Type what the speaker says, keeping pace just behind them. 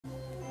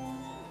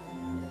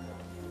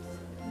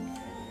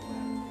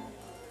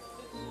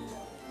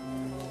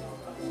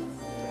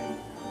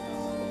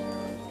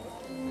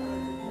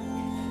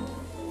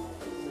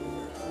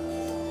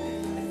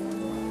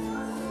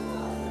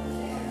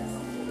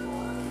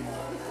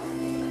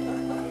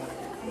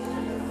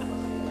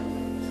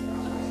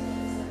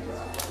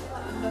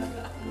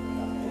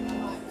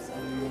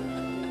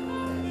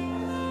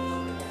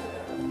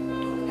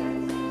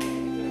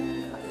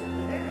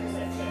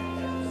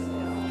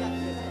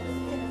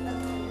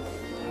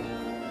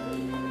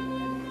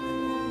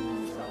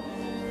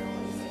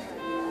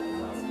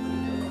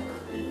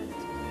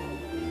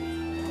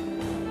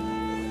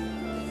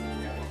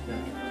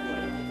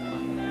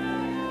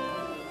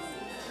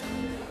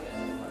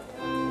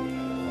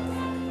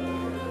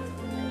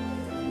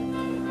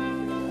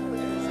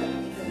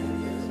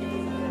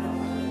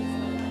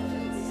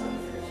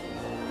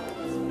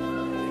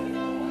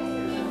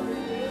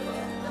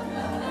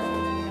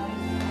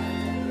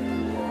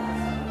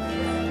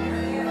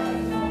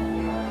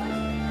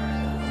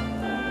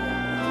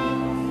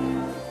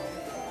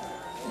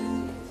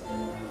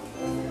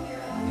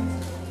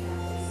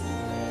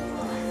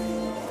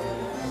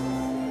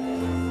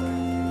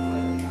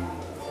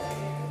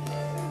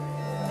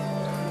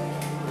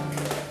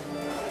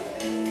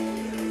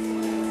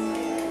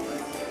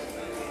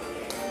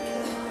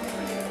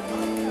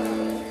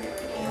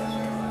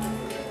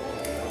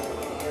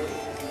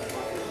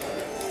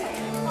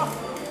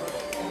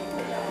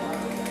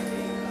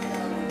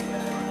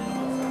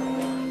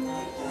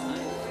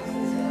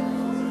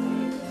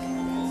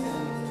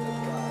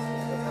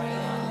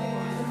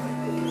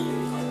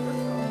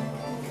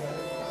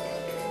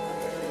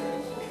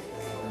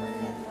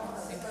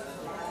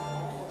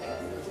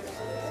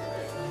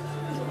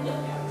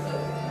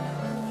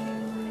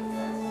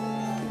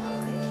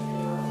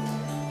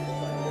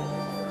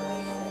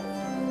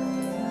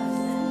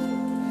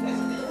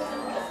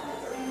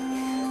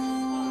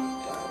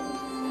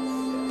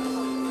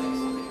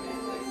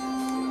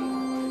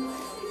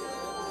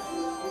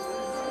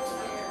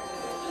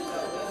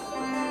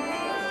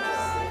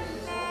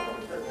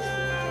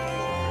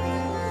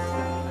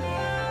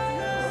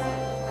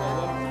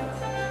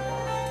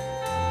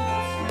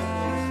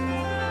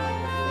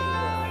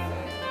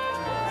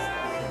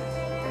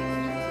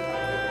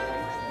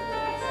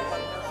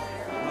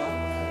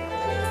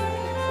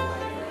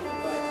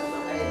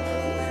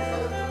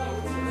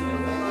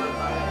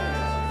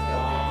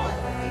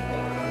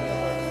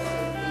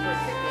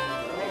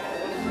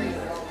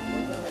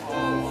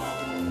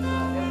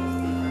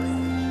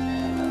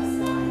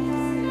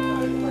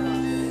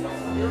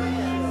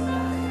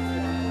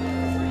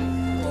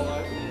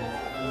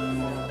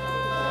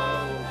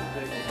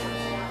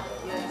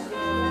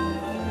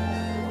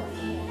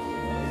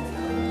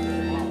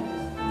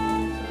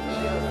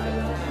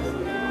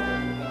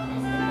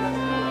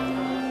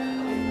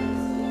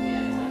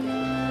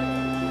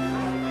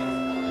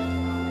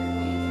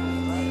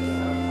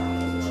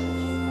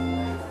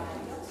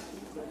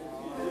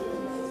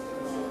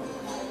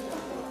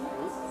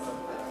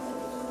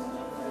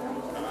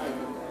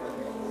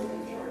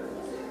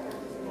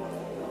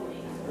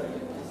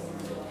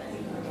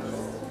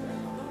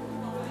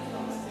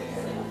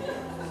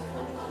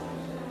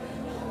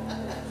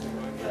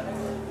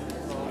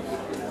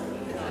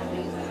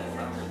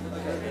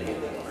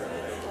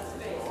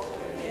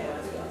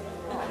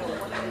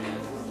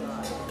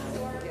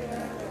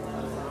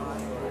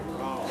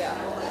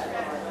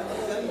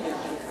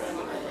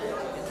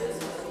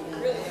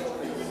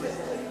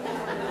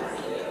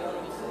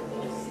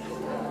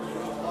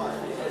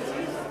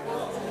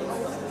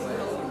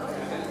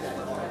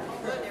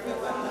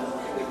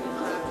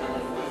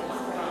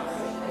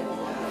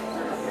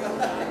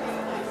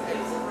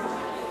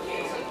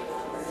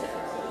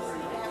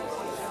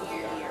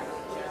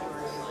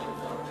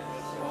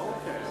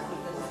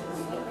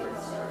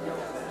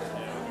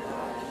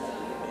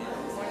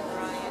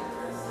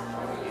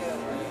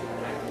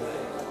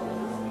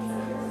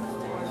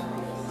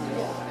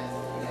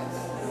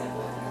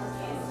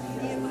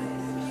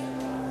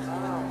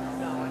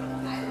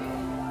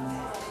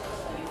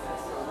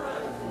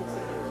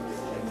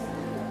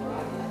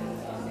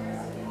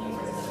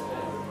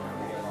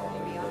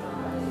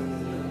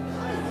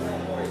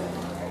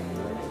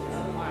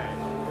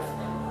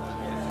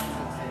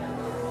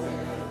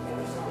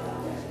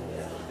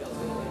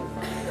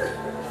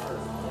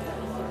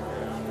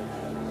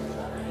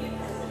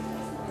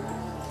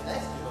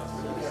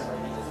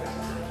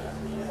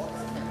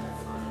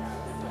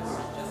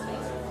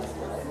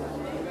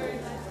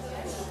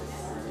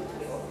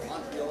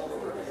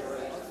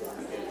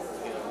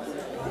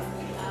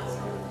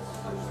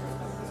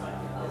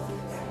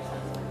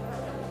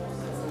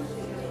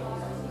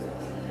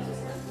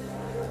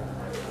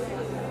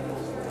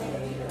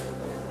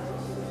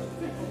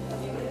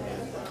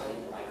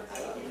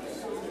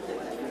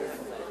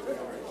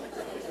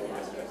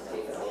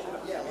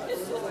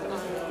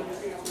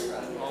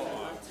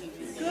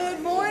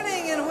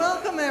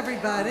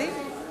everybody.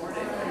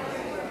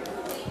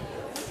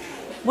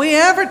 We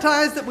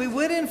advertised that we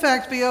would, in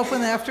fact, be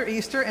open after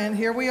Easter, and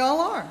here we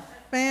all are.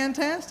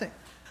 Fantastic.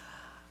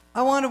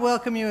 I want to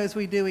welcome you as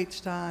we do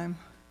each time,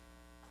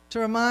 to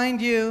remind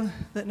you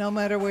that no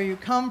matter where you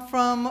come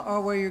from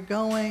or where you're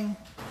going,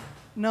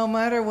 no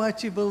matter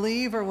what you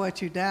believe or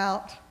what you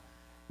doubt,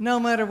 no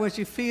matter what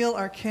you feel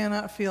or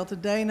cannot feel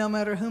today, no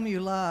matter whom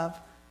you love,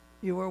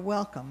 you are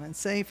welcome and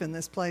safe in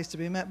this place to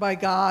be met by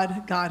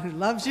God, God who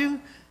loves you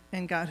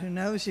and God who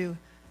knows you,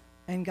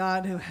 and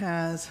God who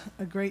has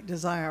a great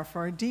desire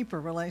for a deeper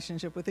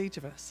relationship with each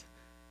of us.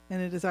 And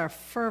it is our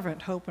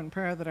fervent hope and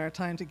prayer that our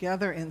time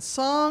together in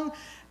song,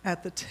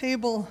 at the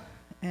table,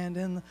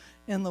 and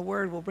in the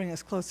Word will bring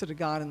us closer to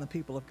God and the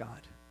people of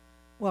God.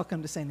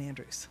 Welcome to St.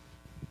 Andrew's.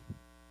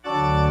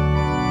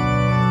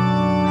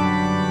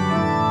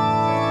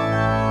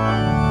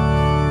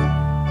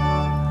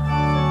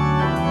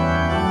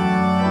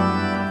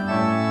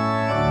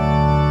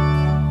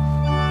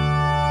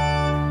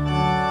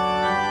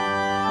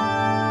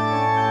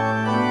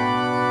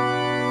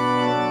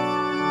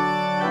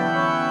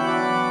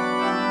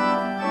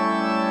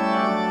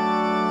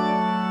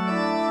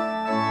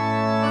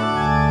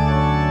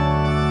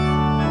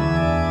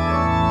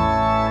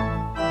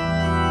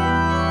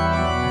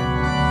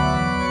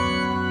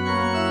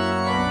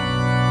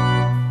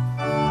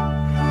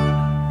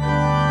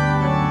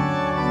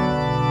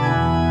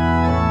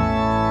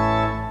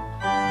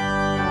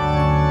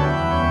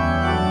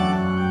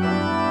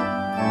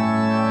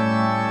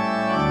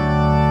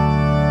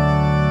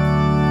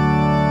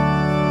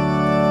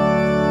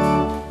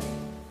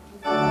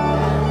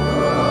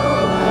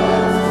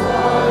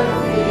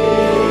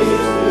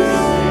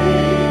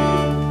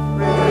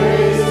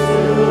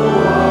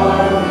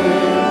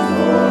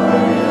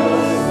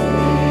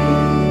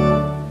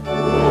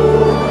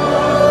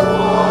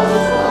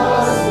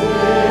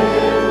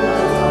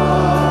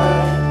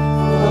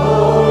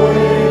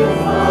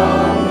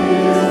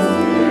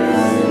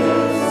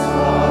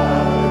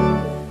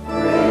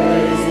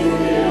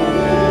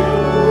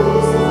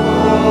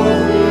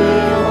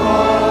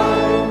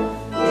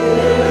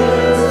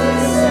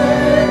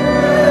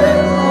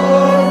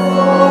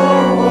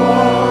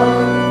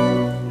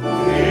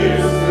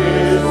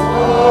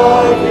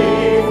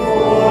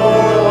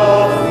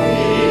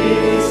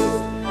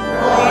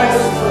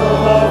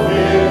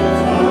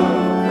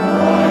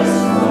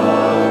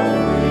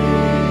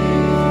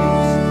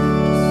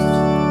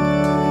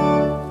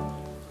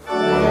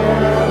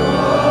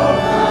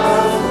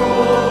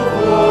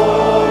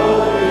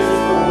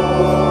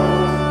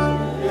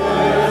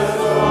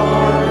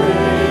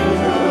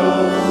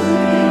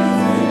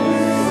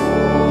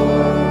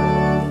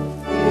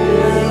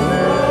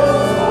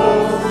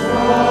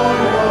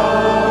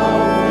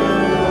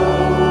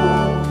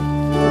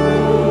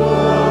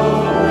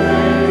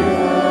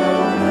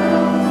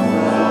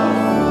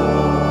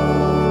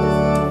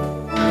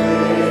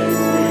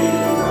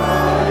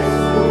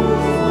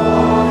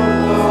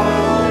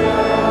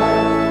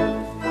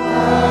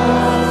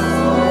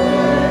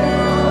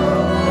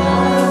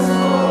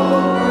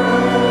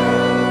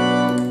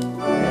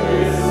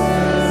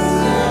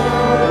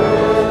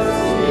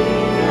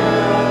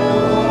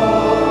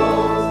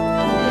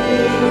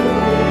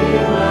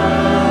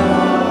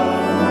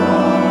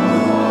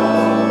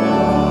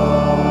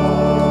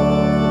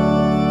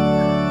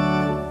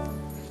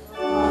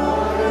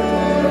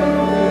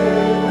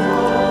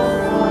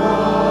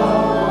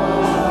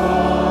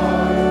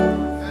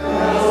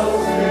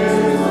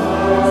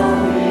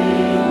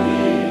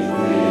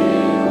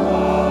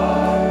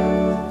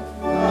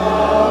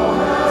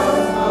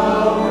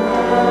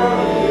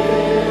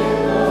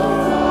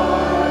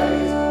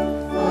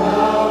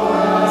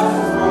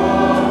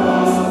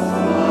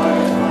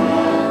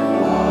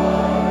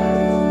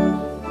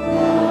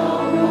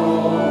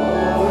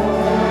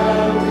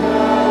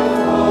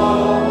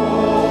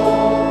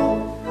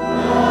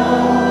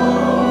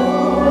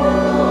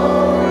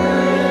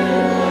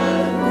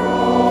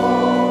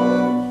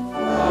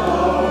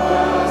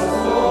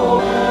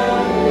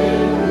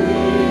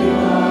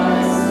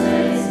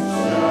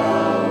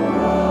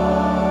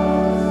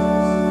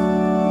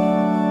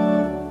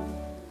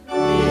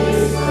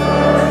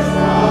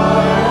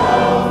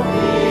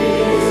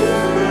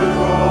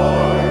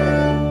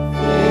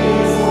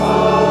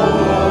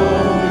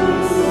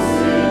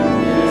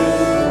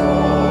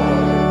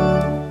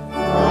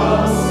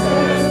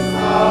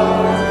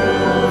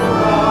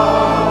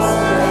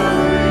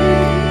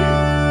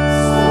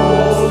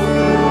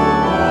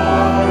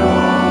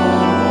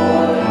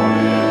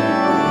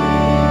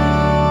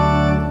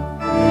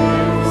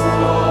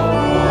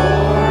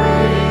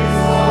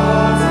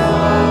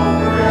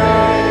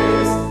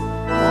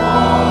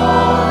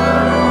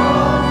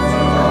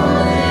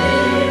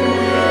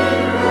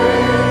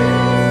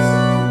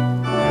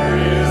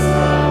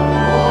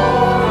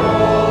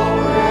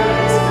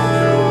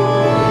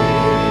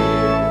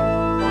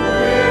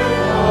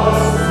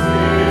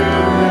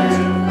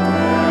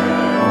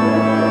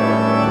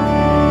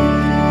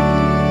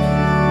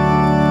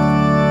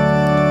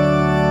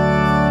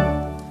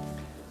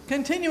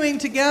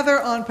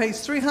 together on page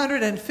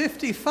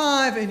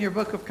 355 in your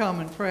Book of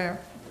Common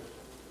Prayer.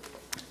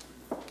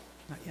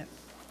 Not yet.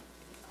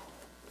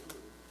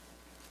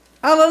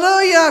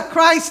 Hallelujah,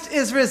 Christ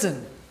is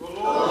risen. The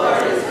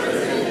Lord is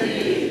risen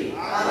indeed.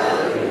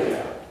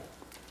 Hallelujah.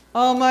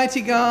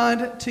 Almighty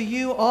God, to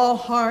you all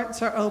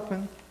hearts are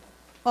open.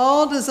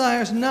 All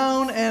desires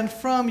known, and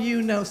from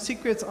you no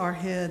secrets are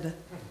hid.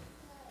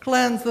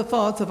 Cleanse the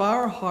thoughts of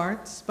our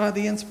hearts by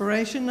the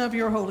inspiration of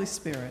your Holy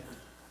Spirit,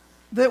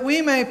 that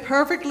we may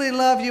perfectly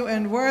love you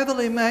and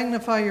worthily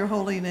magnify your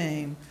holy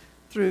name,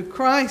 through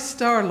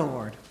Christ our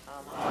Lord.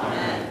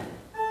 Amen.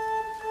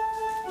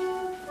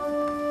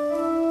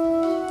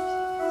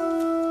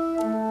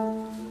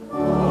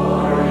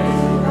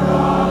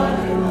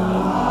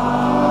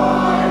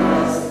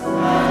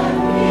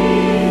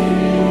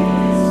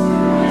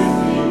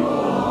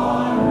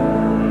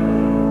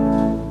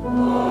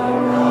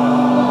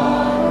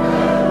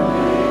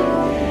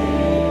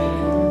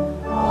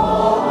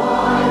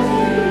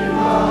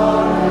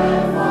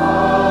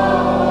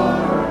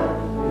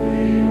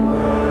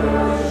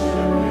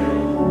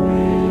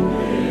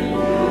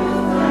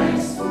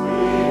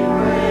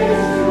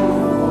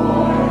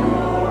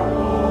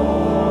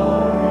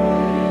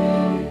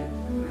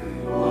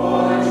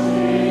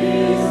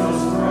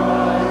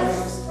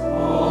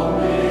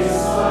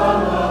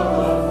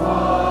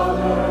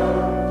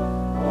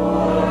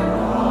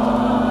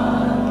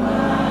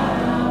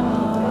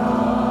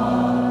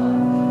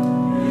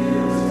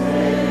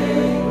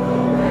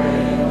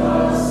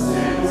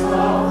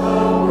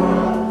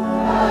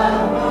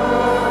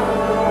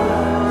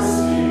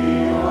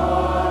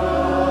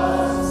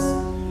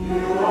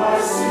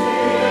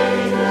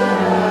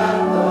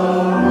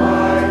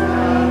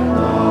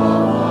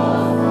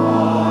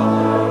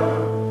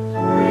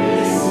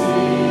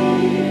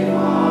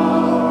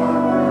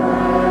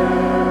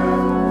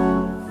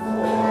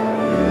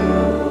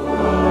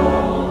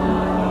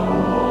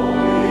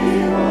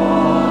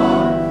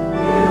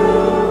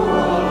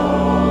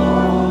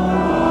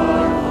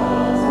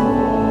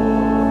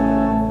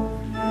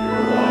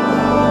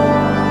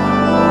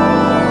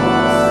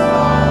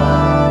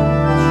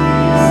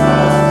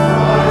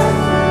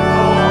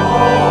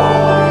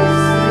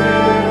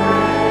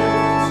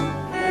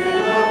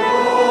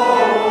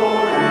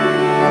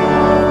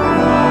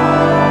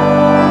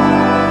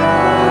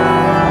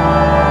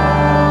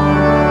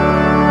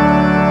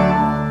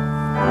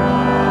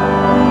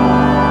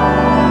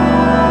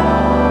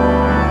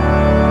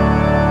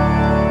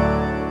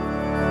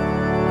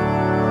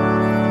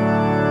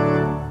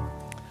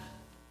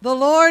 The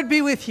Lord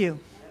be with you.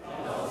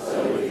 And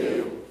also with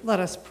you. Let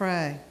us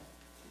pray.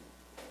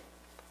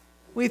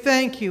 We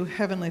thank you,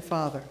 Heavenly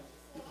Father,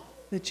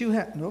 that you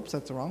have... Oops,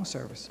 that's the wrong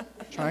service.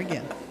 Try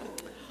again.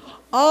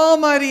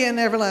 Almighty and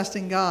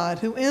everlasting God,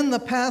 who in the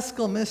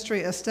Paschal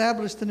mystery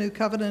established the new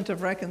covenant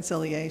of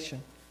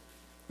reconciliation,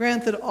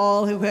 grant that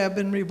all who have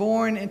been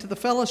reborn into the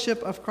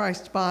fellowship of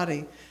Christ's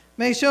body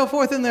may show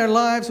forth in their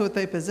lives what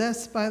they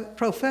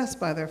profess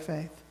by their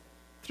faith.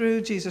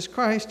 Through Jesus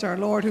Christ, our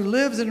Lord, who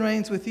lives and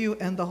reigns with you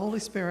and the Holy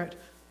Spirit,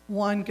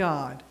 one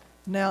God,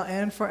 now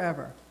and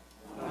forever.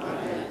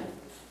 Amen.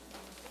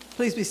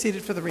 Please be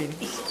seated for the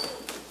readings.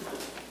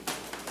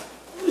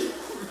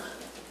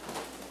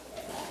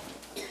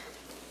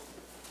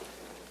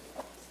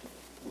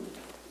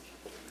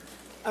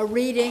 A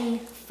reading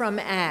from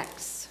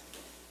Acts.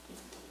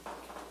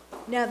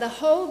 Now the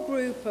whole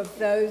group of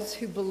those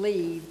who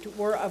believed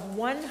were of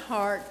one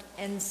heart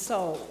and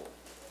soul,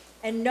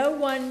 and no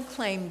one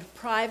claimed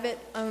private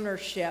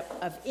ownership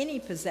of any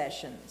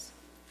possessions,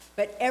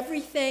 but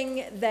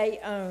everything they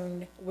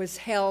owned was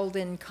held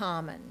in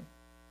common.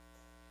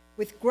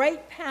 With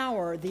great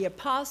power, the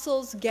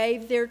apostles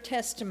gave their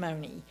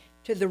testimony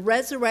to the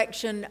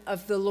resurrection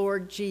of the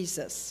Lord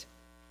Jesus,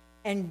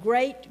 and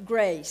great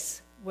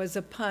grace was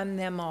upon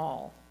them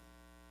all.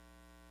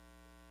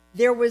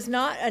 There was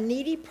not a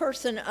needy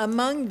person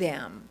among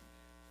them,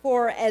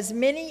 for as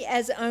many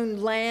as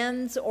owned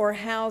lands or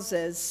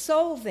houses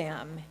sold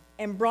them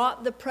and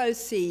brought the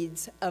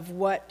proceeds of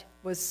what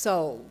was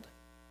sold.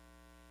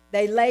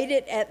 They laid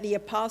it at the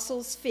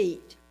apostles'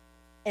 feet,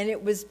 and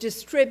it was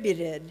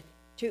distributed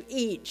to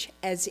each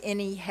as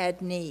any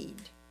had need.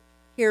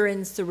 Here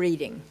ends the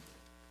reading.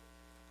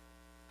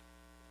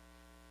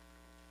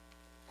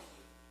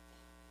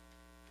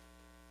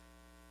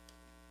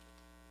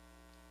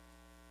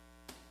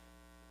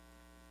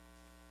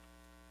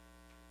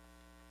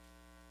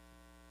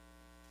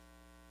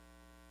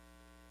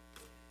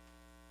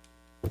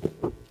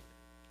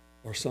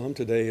 Our psalm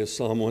today is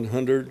Psalm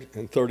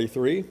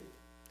 133.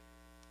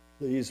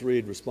 Please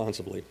read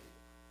responsibly.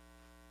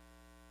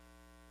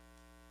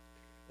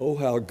 Oh,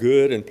 how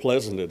good and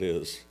pleasant it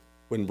is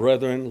when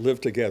brethren live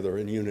together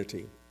in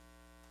unity.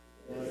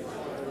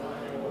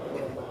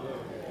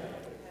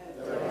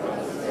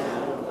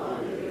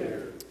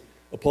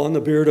 Upon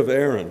the beard of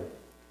Aaron,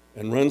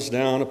 and runs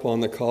down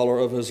upon the collar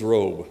of his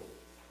robe.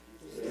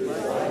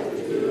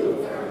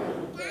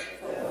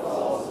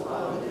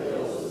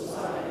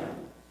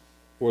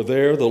 For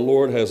there the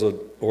Lord has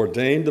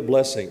ordained the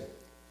blessing,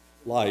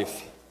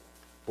 life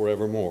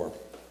forevermore.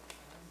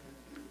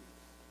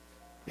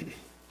 A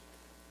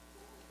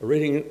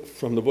reading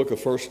from the book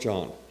of 1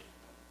 John.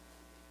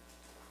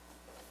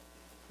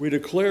 We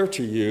declare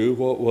to you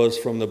what was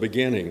from the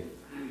beginning,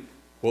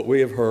 what we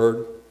have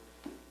heard,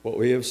 what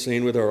we have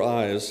seen with our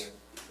eyes,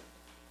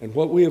 and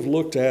what we have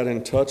looked at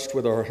and touched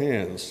with our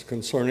hands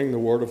concerning the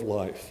word of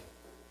life.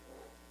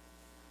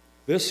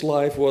 This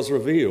life was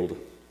revealed,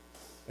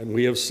 and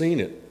we have seen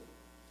it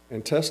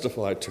and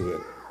testified to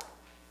it,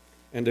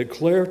 and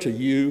declare to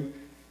you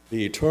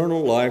the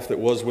eternal life that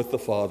was with the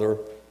Father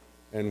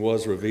and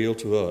was revealed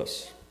to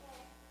us.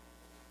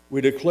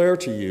 We declare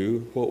to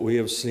you what we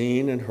have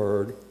seen and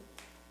heard,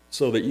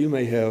 so that you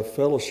may have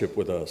fellowship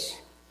with us.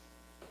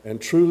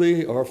 And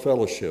truly our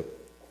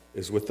fellowship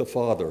is with the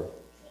Father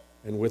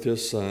and with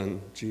his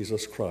Son,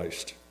 Jesus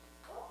Christ.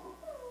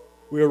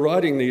 We are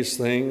writing these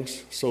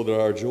things so that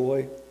our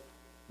joy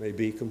may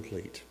be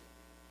complete.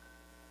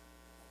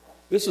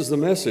 This is the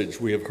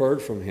message we have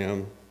heard from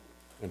him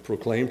and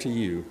proclaim to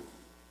you,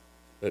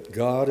 that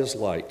God is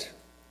light,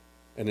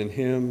 and in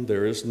him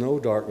there is no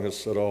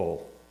darkness at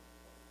all.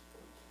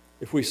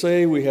 If we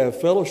say we have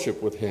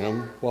fellowship with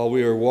him while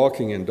we are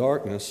walking in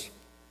darkness,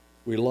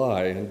 we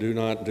lie and do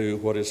not do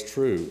what is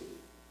true.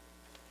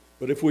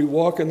 But if we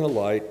walk in the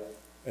light,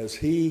 as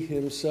he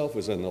himself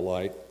is in the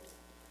light,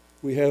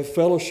 we have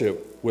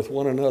fellowship with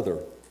one another,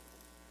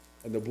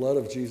 and the blood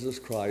of Jesus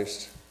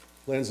Christ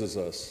cleanses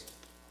us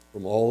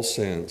from all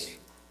sins.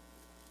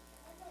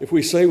 If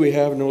we say we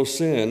have no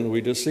sin, we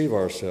deceive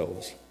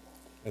ourselves,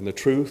 and the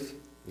truth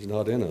is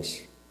not in us.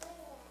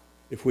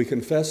 If we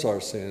confess our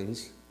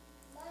sins,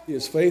 he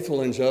is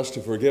faithful and just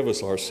to forgive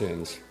us our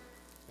sins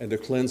and to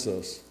cleanse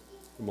us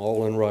from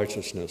all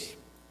unrighteousness.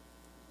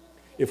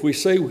 If we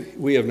say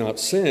we have not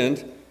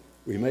sinned,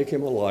 we make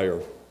him a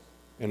liar,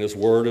 and his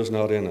word is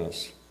not in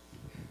us.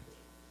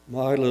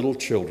 My little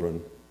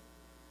children,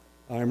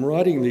 I am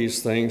writing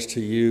these things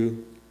to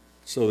you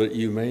so that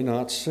you may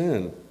not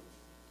sin.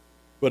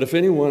 But if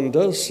anyone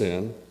does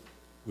sin,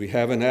 we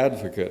have an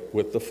advocate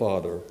with the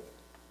Father,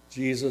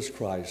 Jesus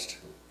Christ,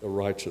 the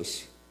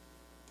righteous.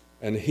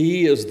 And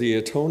he is the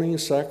atoning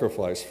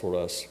sacrifice for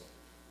us,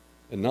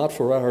 and not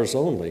for ours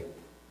only,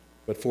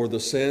 but for the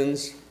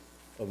sins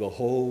of the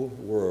whole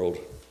world.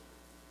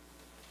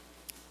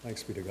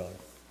 Thanks be to God.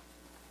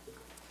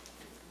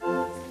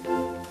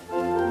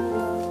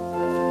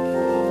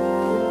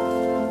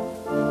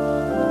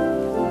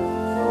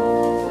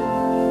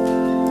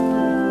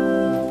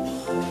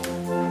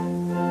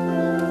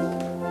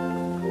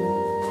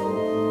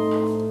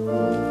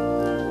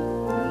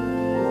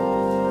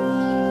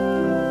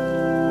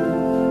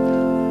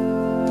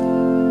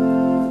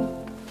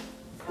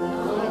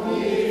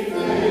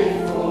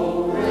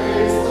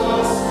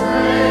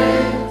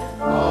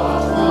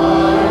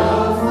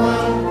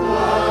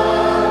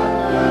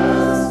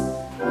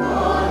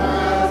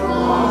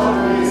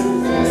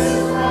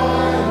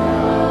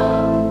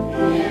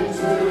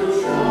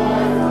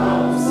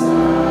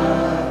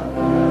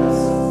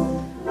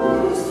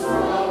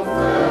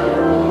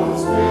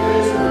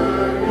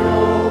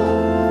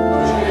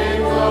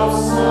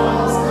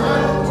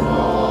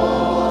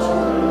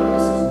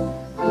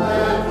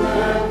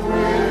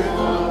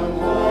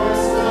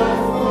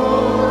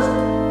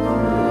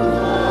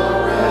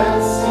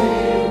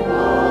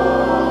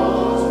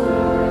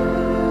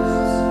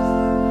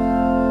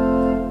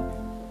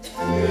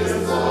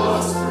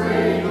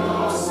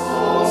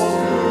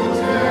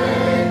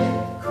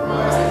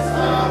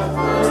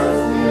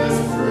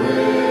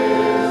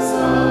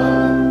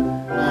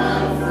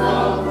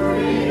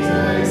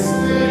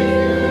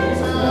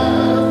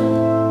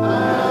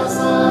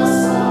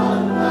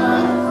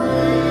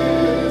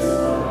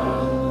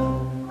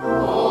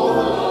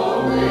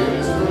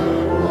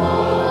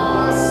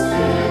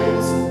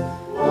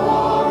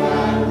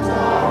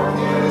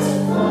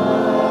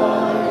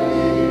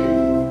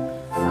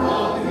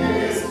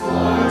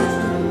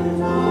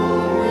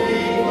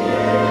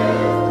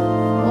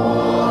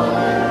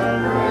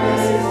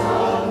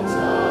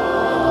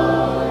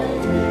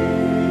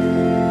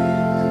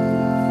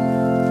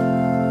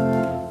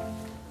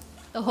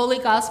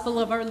 Gospel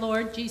of our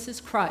Lord Jesus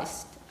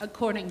Christ,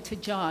 according to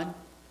John.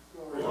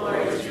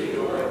 Glory to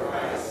you, Lord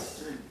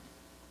Christ.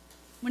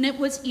 When it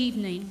was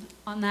evening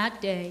on that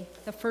day,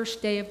 the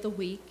first day of the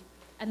week,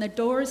 and the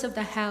doors of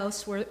the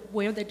house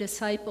where the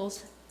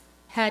disciples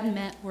had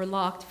met were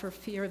locked for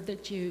fear of the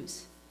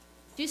Jews,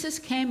 Jesus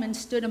came and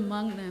stood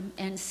among them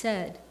and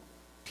said,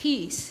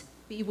 "Peace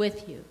be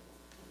with you."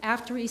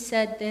 After he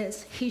said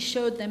this, he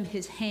showed them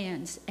his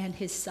hands and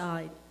his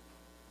side.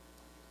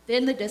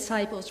 Then the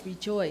disciples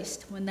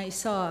rejoiced when they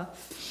saw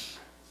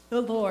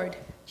the Lord.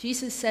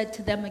 Jesus said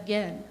to them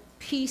again,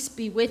 "Peace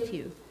be with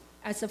you.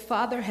 As the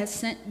Father has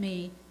sent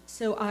me,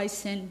 so I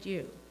send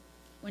you."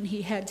 When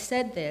he had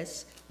said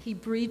this, he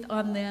breathed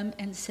on them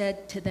and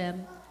said to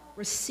them,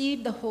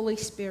 "Receive the Holy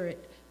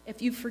Spirit.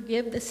 If you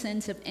forgive the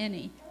sins of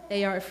any,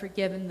 they are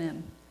forgiven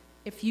them.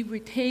 If you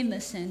retain the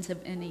sins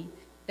of any,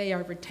 they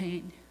are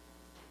retained."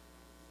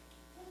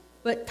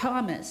 But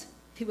Thomas,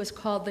 who was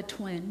called the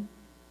twin,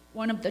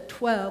 one of the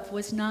 12,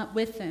 was not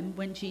with them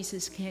when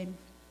Jesus came.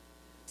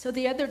 So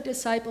the other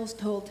disciples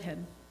told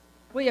him,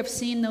 "We have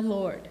seen the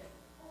Lord."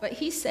 But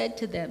he said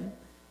to them,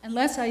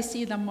 "Unless I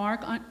see the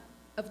mark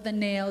of the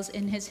nails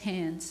in his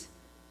hands,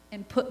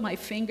 and put my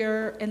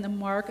finger in the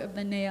mark of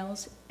the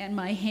nails, and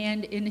my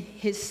hand in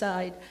his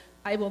side,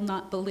 I will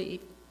not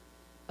believe."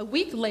 A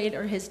week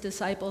later, his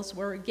disciples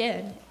were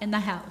again in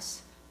the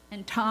house,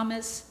 and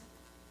Thomas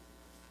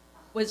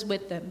was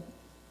with them.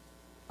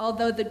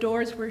 Although the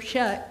doors were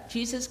shut,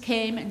 Jesus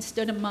came and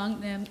stood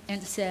among them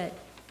and said,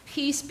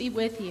 "Peace be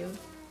with you."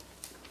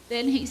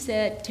 Then he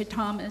said to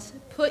Thomas,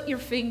 "Put your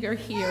finger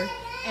here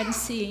and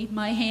see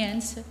my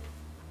hands.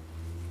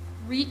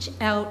 Reach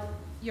out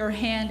your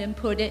hand and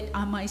put it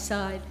on my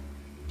side.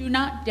 Do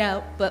not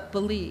doubt, but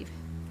believe."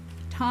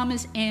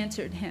 Thomas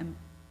answered him,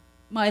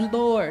 "My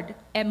Lord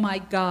and my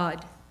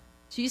God."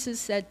 Jesus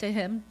said to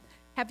him,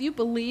 "Have you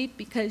believed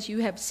because you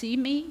have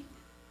seen me?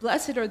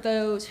 Blessed are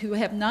those who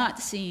have not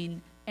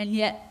seen and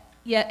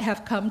yet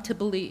have come to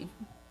believe."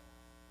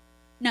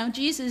 Now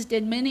Jesus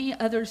did many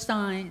other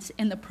signs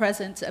in the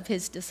presence of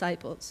his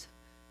disciples,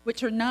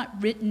 which are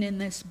not written in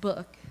this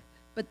book,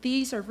 but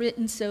these are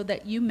written so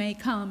that you may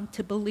come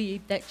to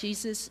believe that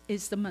Jesus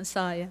is the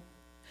Messiah,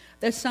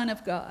 the Son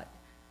of God,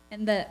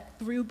 and that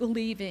through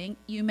believing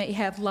you may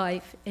have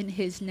life in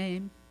his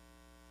name.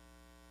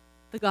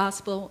 The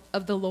Gospel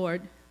of the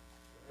Lord.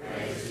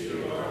 Praise to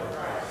you, Lord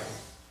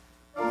Christ.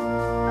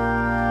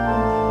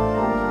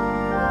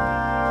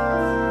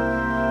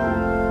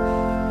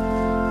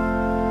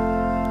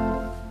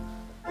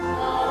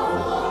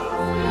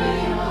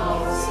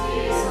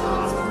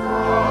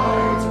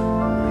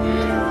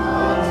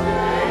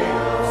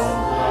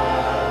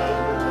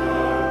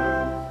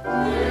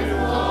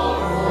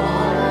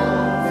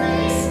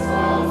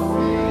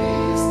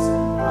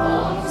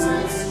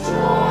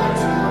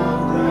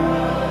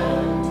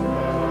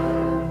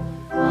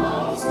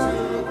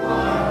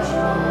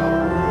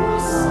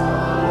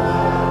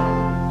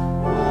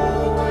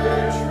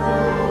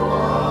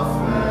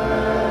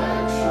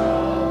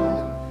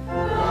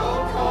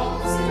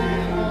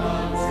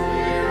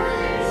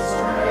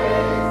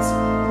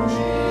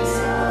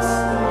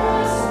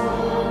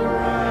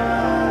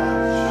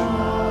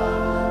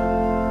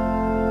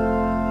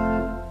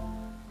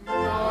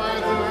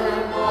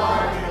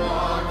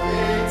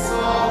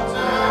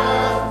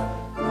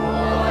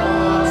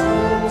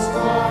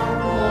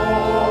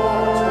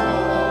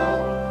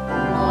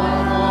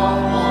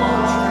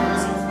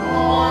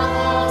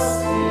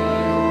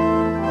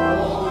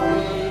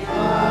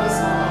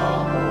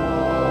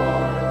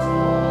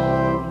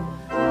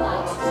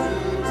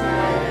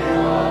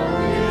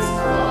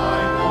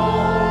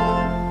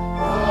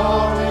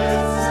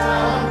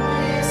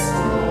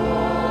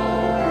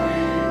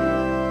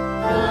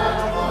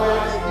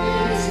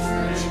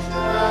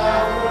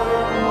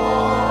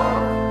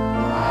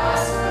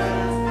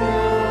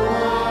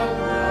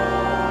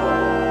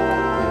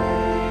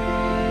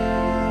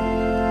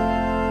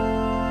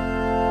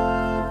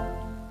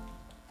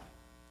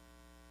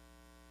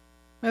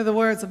 May the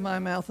words of my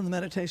mouth and the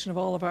meditation of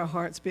all of our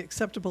hearts be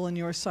acceptable in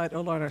your sight, O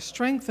Lord, our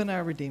strength and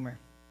our Redeemer.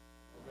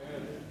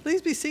 Amen.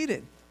 Please be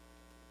seated.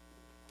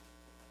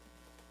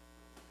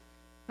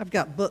 I've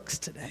got books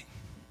today.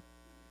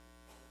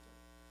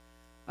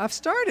 I've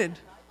started.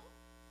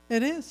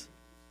 It is.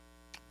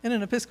 In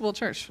an Episcopal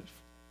church.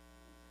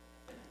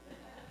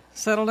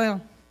 Settle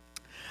down.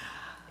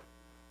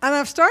 And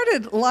I've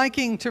started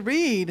liking to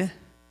read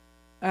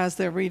as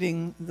they're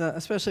reading,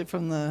 especially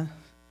from the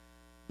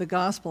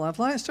gospel. I've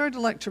started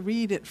to like to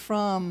read it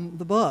from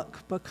the book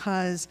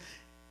because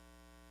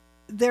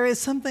there is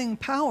something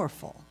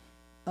powerful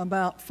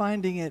about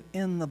finding it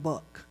in the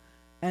book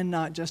and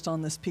not just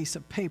on this piece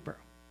of paper,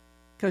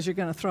 because you're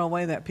going to throw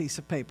away that piece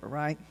of paper,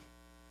 right?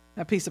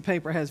 That piece of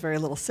paper has very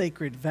little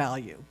sacred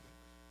value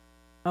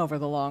over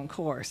the long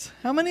course.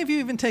 How many of you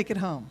even take it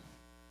home?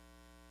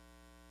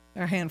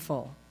 A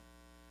handful.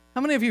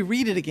 How many of you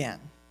read it again?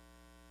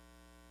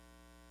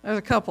 There's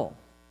a couple.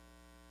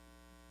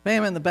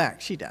 Bam in the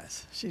back, she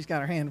does. She's got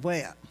her hand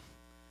way up.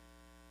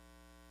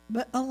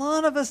 But a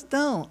lot of us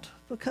don't,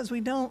 because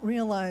we don't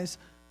realize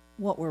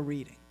what we're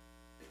reading.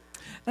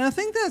 And I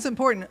think that's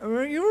important.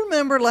 You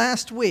remember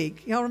last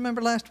week, y'all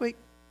remember last week?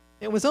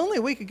 It was only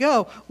a week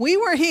ago. We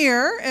were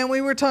here and we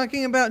were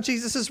talking about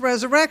Jesus'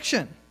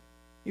 resurrection.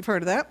 You've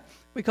heard of that.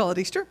 We call it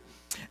Easter.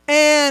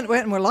 And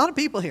we're a lot of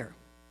people here.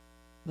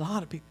 A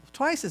lot of people.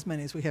 Twice as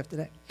many as we have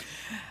today.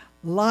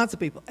 Lots of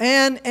people.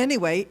 And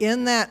anyway,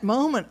 in that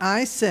moment,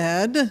 I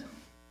said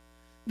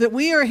that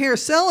we are here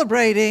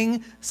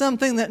celebrating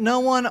something that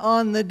no one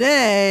on the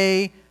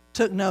day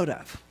took note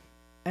of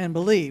and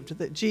believed,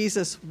 that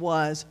Jesus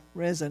was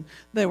risen.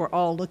 They were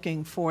all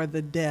looking for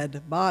the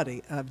dead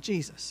body of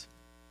Jesus.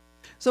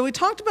 So we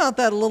talked about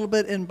that a little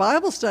bit in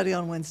Bible study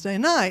on Wednesday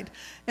night,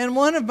 and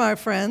one of my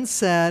friends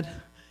said,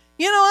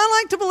 I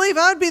like to believe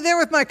I would be there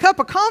with my cup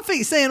of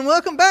coffee saying,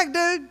 "Welcome back,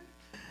 dude."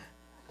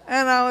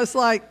 And I was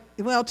like,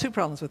 well, two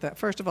problems with that.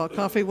 First of all,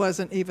 coffee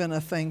wasn't even a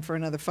thing for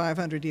another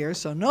 500 years,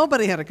 so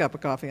nobody had a cup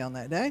of coffee on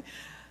that day.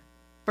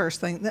 first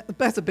thing.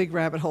 That's a big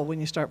rabbit hole when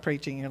you start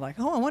preaching. You're like,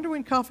 oh, I wonder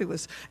when coffee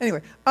was.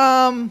 Anyway,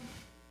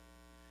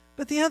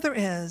 but the other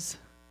is,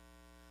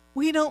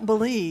 we don't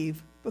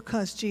believe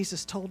because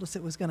Jesus told us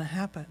it was going to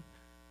happen.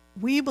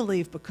 We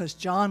believe because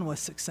John was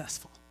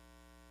successful.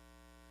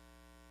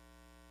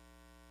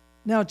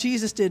 Now,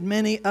 Jesus did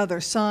many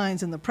other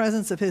signs in the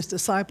presence of his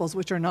disciples,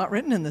 which are not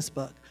written in this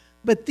book.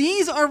 But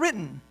these are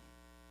written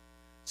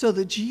so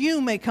that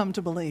you may come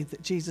to believe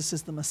that Jesus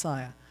is the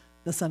Messiah,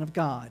 the Son of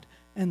God,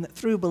 and that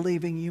through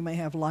believing you may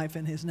have life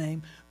in his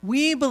name.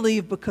 We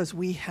believe because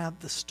we have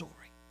the story.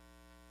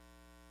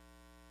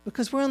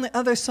 Because we're on the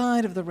other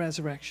side of the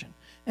resurrection.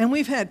 And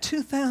we've had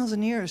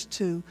 2,000 years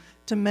to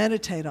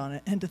meditate on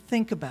it and to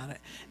think about it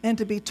and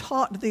to be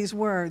taught these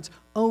words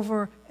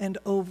over and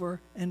over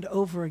and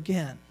over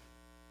again.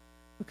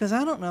 Because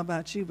I don't know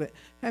about you, but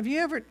have you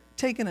ever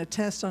taken a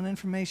test on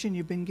information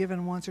you've been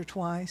given once or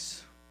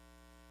twice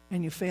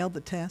and you failed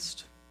the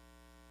test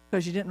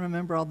because you didn't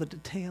remember all the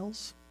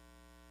details?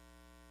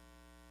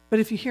 But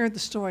if you hear the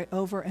story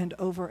over and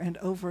over and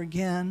over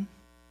again,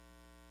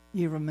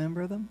 you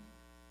remember them.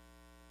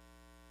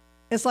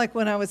 It's like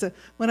when I was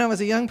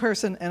a young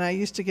person and I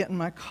used to get in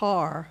my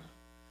car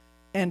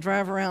and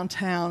drive around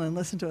town and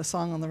listen to a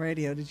song on the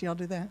radio. Did y'all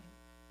do that?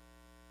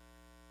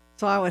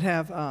 So I would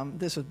have,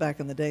 this was back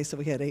in the day, so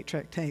we had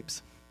 8-track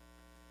tapes,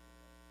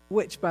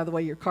 which, by the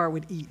way, your car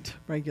would eat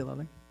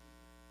regularly.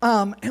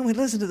 And we'd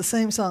listen to the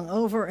same song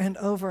over and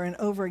over and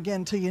over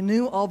again until you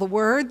knew all the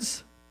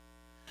words.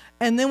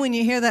 And then when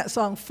you hear that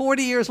song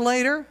 40 years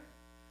later,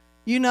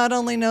 you not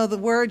only know the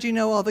words, you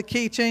know all the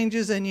key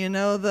changes, and you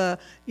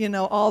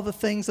know all the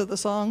things of the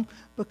song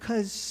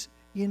because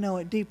you know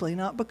it deeply,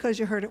 not because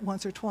you heard it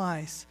once or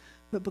twice,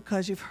 but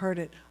because you've heard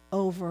it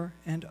over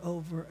and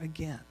over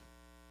again.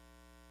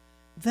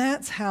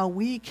 That's how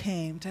we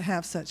came to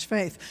have such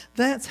faith.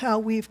 That's how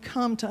we've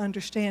come to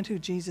understand who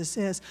Jesus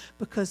is,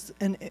 because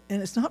and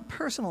it's not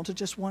personal to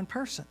just one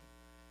person.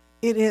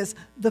 It is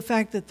the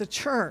fact that the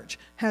church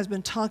has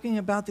been talking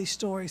about these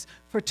stories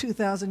for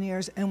 2,000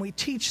 years, and we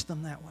teach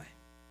them that way.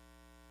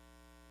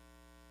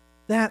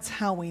 That's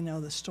how we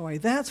know the story.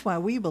 That's why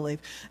we believe.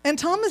 And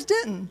Thomas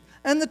didn't,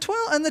 and the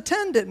 12 and the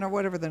 10 didn't, or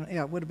whatever.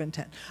 It would have been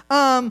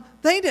 10.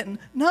 They didn't,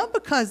 not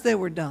because they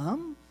were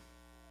dumb,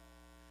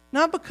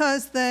 not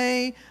because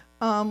they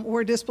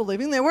were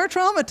disbelieving. They were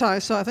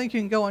traumatized, so I think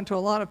you can go into a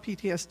lot of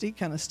PTSD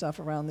kind of stuff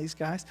around these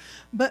guys,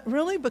 but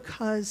really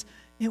because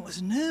it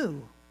was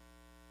new,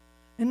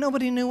 and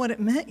nobody knew what it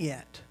meant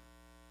yet.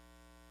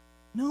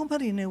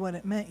 Nobody knew what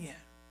it meant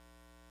yet.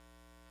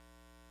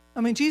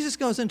 I mean, Jesus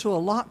goes into a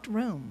locked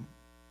room.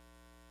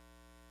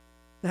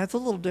 That's a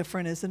little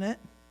different, isn't it?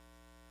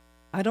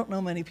 I don't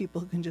know many people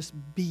who can just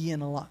be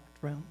in a locked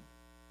room.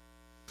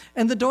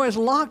 And the door is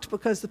locked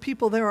because the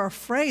people there are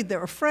afraid.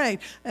 They're afraid.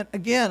 And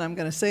again, I'm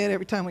going to say it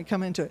every time we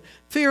come into it.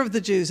 Fear of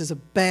the Jews is a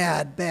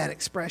bad, bad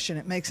expression.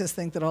 It makes us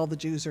think that all the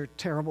Jews are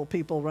terrible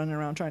people running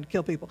around trying to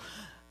kill people,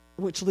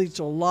 which leads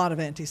to a lot of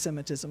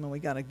anti-Semitism, and we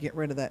got to get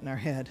rid of that in our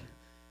head.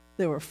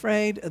 They were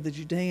afraid of the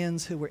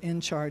Judeans who were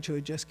in charge, who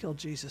had just killed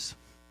Jesus.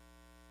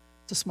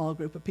 It's a small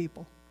group of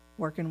people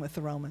working with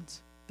the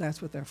Romans.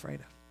 That's what they're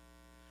afraid of.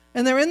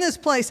 And they're in this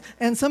place,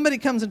 and somebody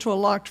comes into a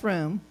locked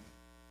room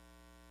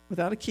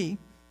without a key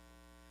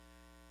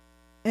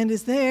and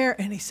is there,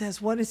 and he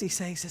says, what does he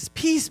say? He says,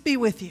 peace be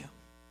with you.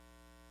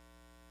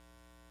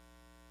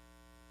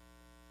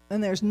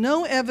 And there's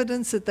no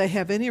evidence that they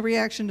have any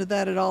reaction to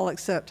that at all,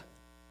 except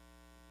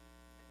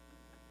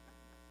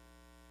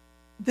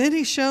then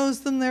he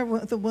shows them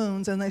the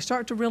wounds, and they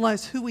start to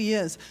realize who he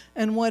is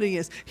and what he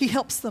is. He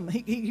helps them.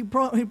 He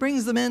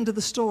brings them into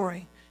the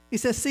story. He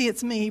says, see,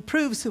 it's me. He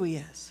proves who he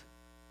is.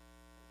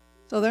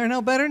 So they're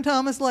no better than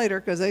Thomas later,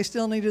 because they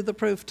still needed the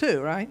proof too,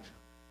 right?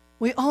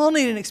 We all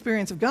need an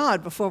experience of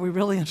God before we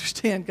really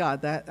understand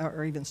God,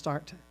 or even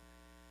start to.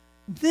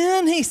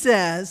 Then he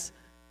says,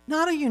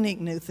 not a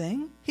unique new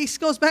thing. He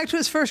goes back to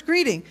his first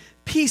greeting.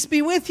 Peace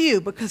be with you,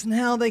 because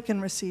now they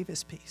can receive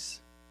his peace.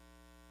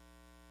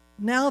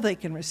 Now they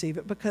can receive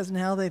it because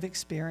now they've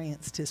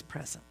experienced his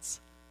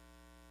presence.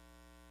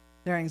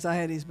 Their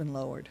anxiety's been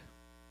lowered.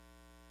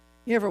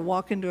 You ever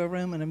walk into a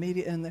room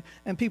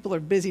and people are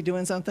busy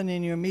doing something,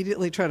 and you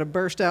immediately try to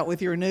burst out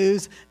with your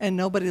news and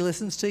nobody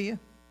listens to you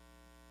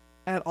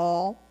at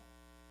all?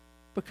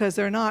 Because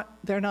they're not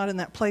in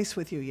that place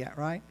with you yet,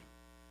 right?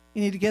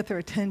 You need to get their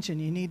attention.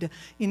 You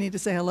need to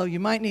say hello.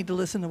 You might need to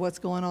listen to what's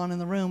going on in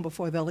the room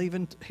before they'll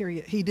even hear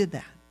you. He did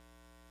that.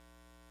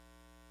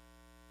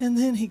 And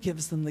then he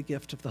gives them the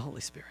gift of the Holy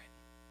Spirit.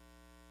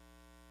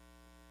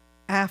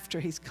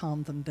 After he's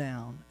calmed them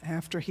down,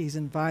 after he's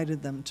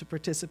invited them to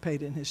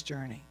participate in his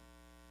journey,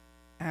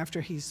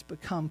 after he's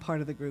become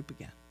part of the group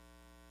again.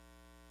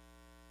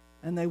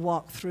 And they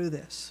walk through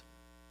this.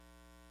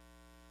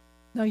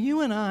 Now,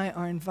 you and I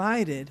are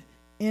invited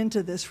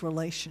into this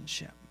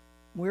relationship.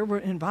 We're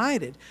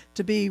invited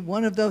to be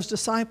one of those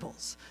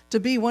disciples, to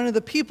be one of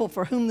the people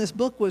for whom this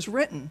book was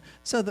written,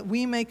 so that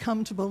we may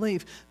come to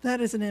believe.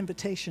 That is an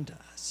invitation to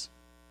us.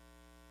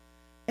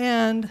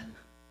 And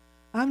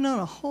I've known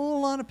a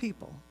whole lot of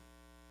people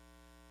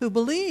who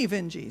believe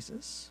in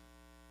Jesus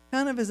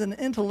kind of as an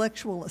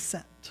intellectual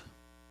assent.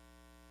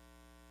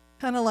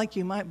 Kind of like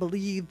you might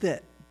believe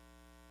that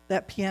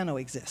that piano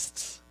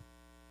exists.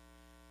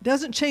 It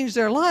doesn't change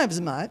their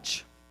lives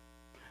much,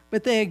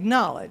 but they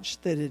acknowledge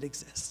that it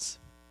exists.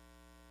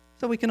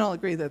 So we can all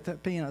agree that the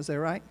piano's there,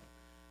 right?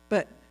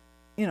 But,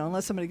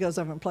 unless somebody goes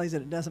over and plays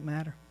it, it doesn't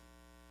matter.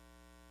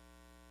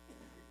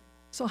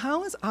 So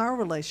how has our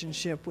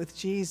relationship with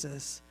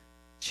Jesus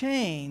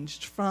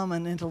changed from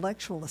an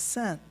intellectual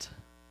assent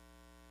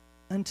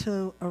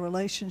into a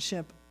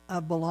relationship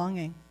of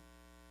belonging,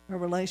 a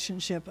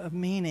relationship of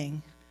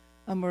meaning,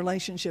 a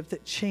relationship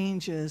that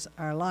changes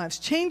our lives,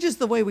 changes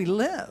the way we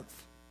live?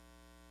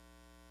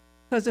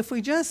 Because if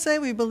we just say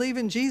we believe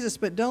in Jesus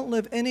but don't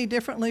live any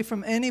differently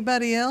from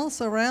anybody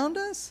else around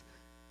us,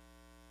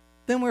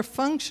 then we're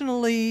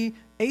functionally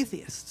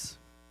atheists.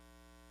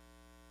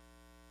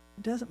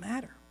 It doesn't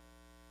matter.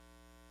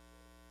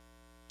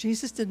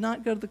 Jesus did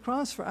not go to the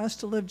cross for us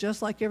to live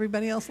just like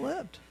everybody else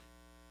lived.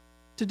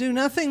 To do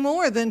nothing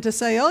more than to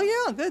say, oh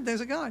yeah, good,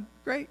 there's a God,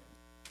 great.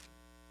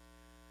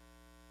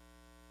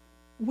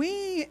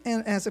 We,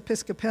 as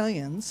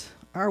Episcopalians,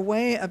 our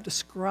way of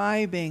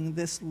describing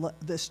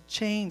this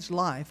changed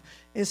life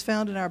is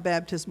found in our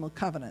baptismal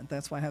covenant.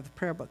 That's why I have the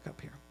prayer book up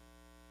here.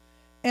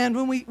 And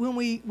when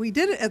we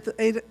did it at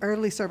the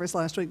early service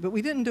last week, but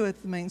we didn't do it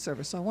at the main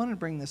service, so I wanted to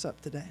bring this up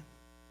today.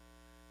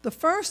 The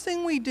first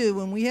thing we do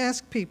when we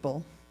ask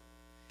people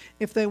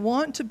if they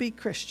want to be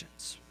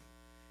Christians,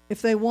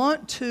 if they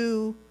want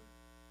to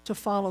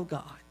follow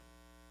God,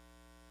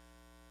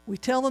 we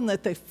tell them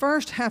that they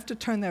first have to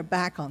turn their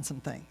back on some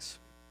things.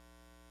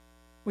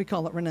 We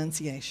call it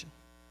renunciation.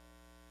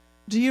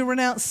 Do you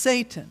renounce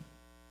Satan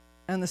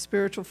and the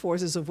spiritual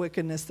forces of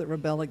wickedness that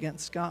rebel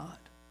against God?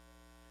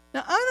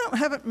 Now,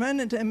 haven't run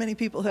into many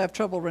people who have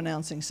trouble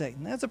renouncing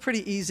Satan. That's a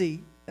pretty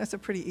easy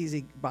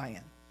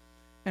buy-in.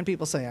 And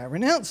people say, I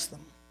renounce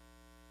them.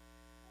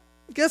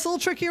 It gets a little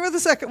trickier with the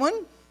second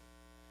one.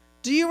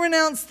 Do you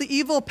renounce the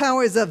evil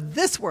powers of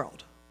this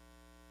world,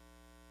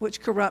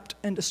 which corrupt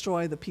and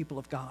destroy the people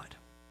of God?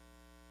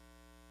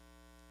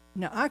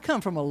 Now, I come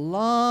from a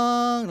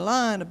long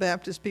line of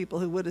Baptist people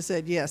who would have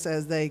said yes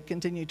as they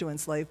continue to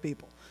enslave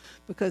people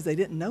because they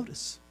didn't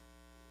notice.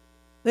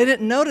 They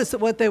didn't notice that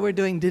what they were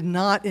doing did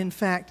not, in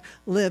fact,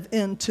 live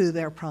into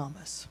their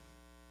promise.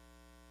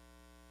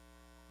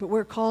 But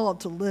we're called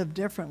to live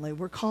differently.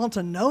 We're called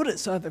to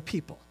notice other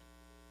people,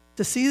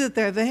 to see that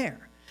they're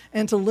there,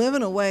 and to live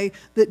in a way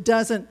that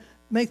doesn't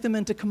make them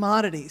into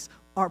commodities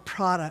or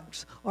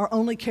products or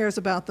only cares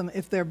about them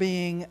if they're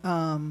being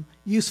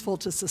useful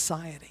to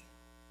society.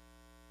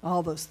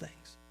 All those things.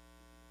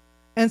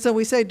 And so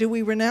we say, do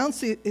we renounce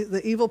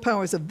the evil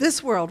powers of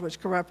this world which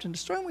corrupt and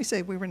destroy? And we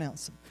say we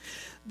renounce them.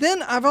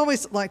 Then I've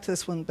always liked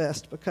this one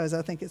best because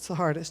I think it's the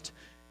hardest.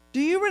 Do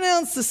you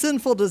renounce the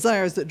sinful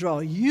desires that draw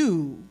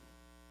you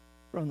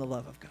from the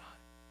love of God?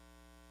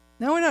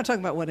 Now we're not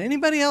talking about what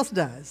anybody else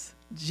does,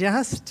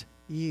 just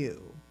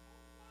you.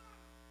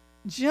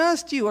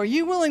 Just you. Are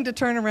you willing to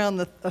turn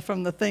around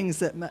from the things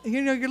that,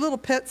 your little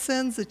pet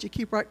sins that you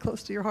keep right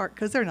close to your heart,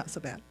 because they're not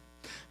so bad.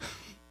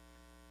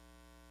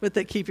 But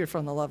they keep you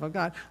from the love of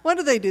God.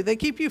 What do? They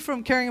keep you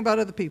from caring about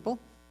other people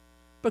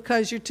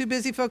because you're too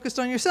busy focused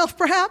on yourself,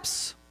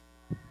 perhaps.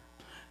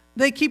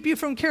 They keep you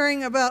from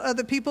caring about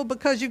other people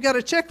because you've got a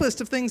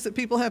checklist of things that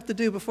people have to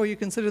do before you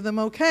consider them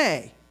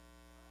okay.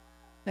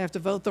 They have to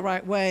vote the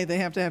right way. They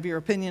have to have your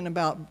opinion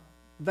about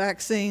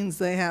vaccines.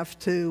 They have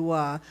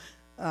to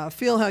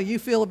feel how you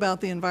feel about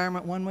the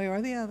environment one way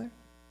or the other.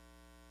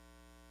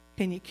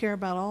 Can you care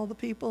about all the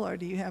people, or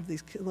do you have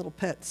these little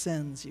pet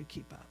sins you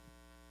keep up?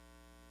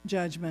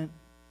 Judgment,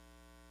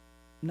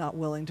 not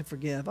willing to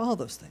forgive, all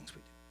those things we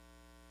do.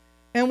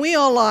 And we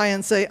all lie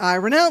and say, I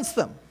renounce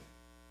them.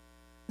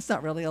 It's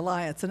not really a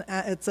lie.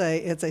 It's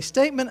a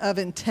statement of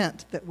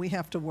intent that we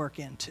have to work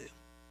into.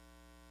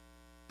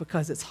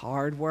 Because it's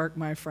hard work,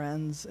 my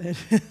friends. It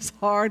is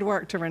hard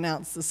work to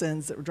renounce the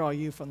sins that draw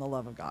you from the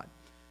love of God.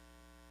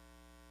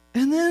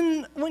 And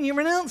then when you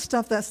renounce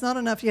stuff, that's not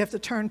enough. You have to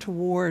turn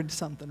toward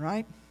something,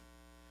 right?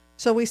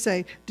 So we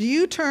say, do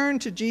you turn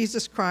to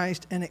Jesus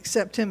Christ and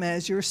accept him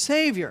as your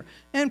Savior?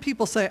 And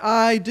people say,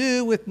 I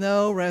do, with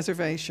no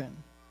reservation.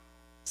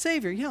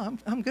 Savior, yeah,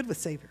 I'm good with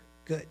Savior.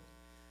 Good.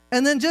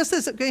 And then just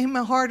as it became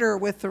harder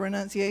with the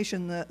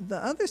renunciation, the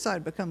other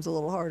side becomes a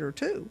little harder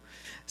too.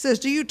 It says,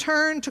 do you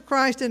turn to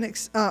Christ and,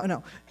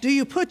 do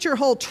you put your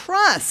whole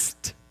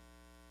trust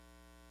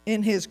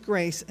in his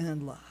grace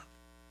and love?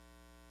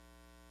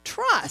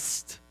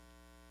 Trust.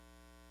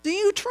 Do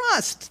you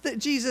trust that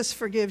Jesus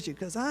forgives you?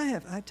 Because I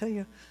have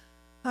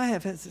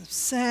had some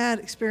sad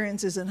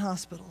experiences in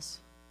hospitals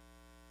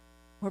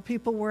where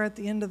people were at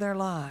the end of their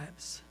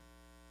lives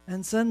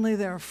and suddenly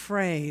they're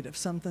afraid of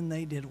something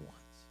they did once.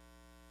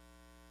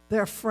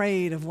 They're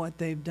afraid of what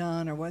they've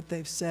done or what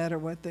they've said or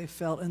what they've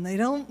felt, and they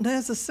don't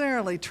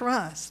necessarily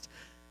trust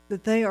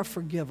that they are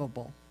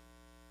forgivable.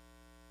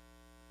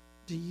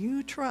 Do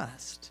you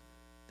trust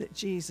that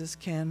Jesus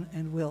can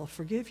and will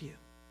forgive you?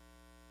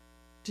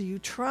 Do you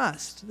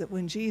trust that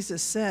when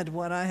Jesus said,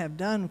 what I have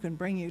done can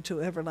bring you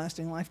to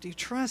everlasting life, do you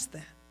trust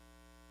that?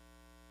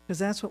 Because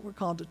that's what we're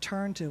called to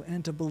turn to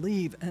and to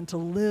believe and to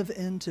live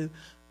into.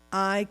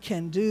 I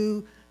can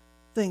do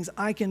things.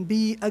 I can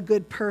be a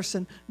good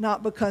person,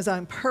 not because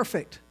I'm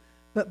perfect,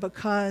 but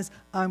because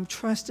I'm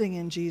trusting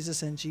in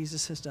Jesus and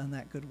Jesus has done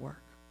that good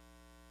work.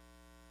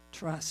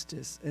 Trust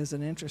is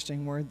an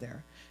interesting word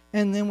there.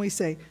 And then we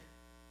say,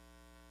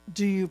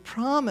 do you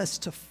promise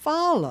to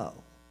follow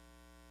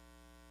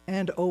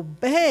and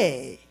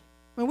obey?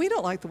 Well, we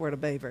don't like the word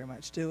obey very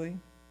much, do we?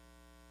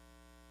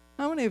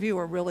 How many of you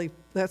are really,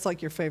 that's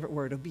like your favorite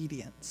word,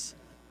 obedience?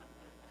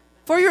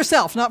 For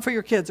yourself, not for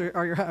your kids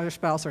or your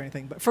spouse or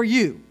anything, but for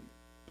you.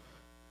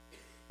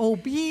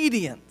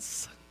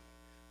 Obedience.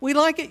 We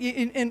like it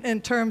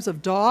in terms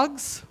of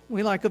dogs.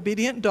 We like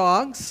obedient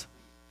dogs.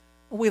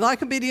 We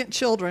like obedient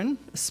children,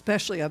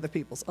 especially other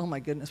people's. Oh my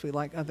goodness, we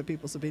like other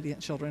people's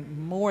obedient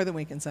children more than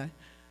we can say.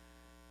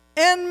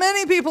 And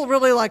many people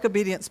really like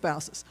obedient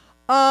spouses.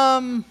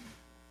 But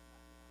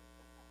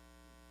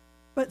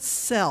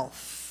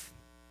self.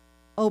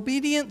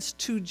 Obedience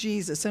to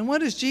Jesus. And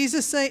what does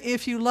Jesus say?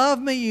 If you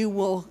love me, you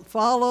will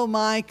follow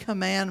my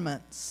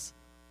commandments.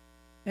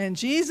 And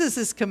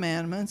Jesus'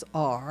 commandments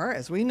are,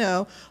 as we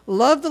know,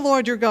 love the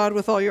Lord your God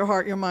with all your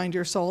heart, your mind,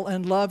 your soul,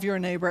 and love your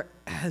neighbor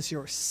as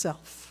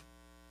yourself.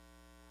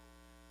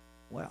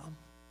 Well,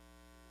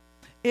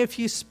 if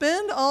you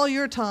spend all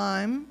your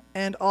time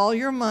and all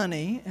your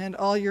money and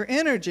all your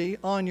energy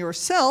on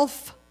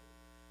yourself,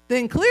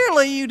 then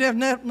clearly you'd have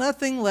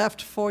nothing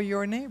left for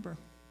your neighbor.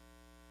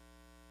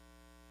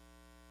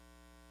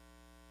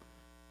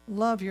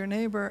 Love your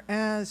neighbor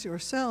as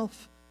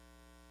yourself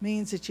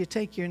means that you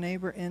take your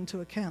neighbor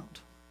into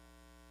account.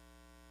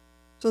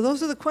 So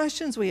those are the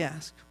questions we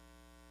ask.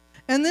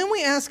 And then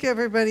we ask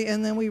everybody,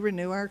 and then we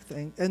renew our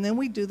thing. And then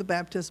we do the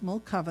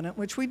baptismal covenant,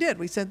 which we did.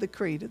 We said the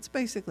creed. It's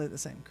basically the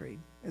same creed.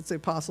 It's the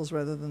apostles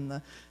rather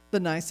than the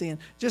Nicene.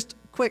 Just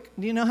quick,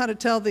 do you know how to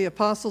tell the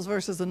apostles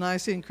versus the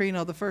Nicene creed?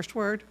 Know the first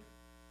word?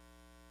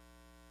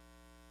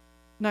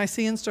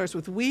 Nicene starts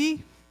with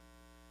we,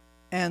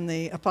 and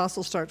the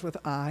apostle starts with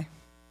I.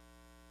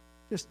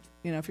 Just,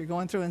 if you're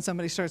going through and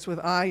somebody starts with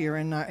I, you're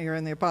in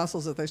the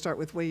apostles. If they start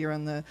with we, you're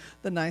in the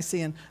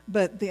Nicene.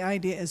 But the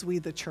idea is we,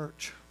 the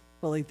church,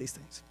 believe these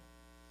things.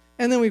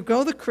 And then we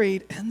go the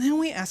creed, and then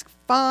we ask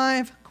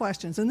 5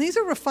 questions. And these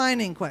are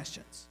refining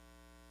questions.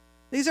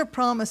 These are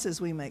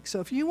promises we make. So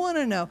if you want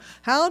to know,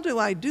 how do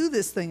I do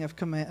this thing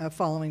of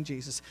following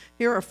Jesus?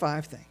 Here are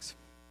 5 things.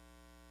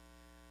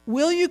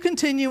 Will you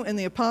continue in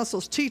the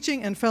apostles'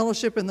 teaching and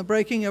fellowship, in the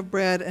breaking of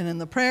bread, and in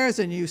the prayers?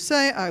 And you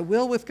say, I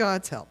will with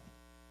God's help.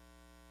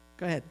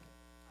 Go ahead.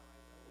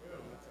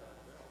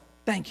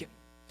 Thank you.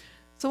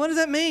 So what does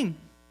that mean?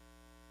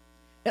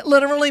 It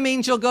literally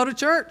means you'll go to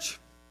church.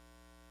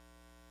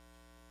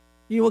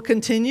 You will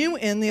continue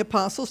in the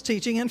apostles'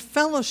 teaching and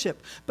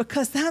fellowship,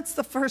 because that's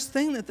the first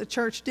thing that the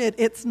church did.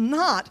 It's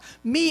not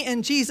me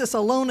and Jesus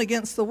alone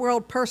against the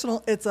world,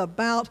 personal. It's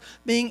about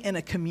being in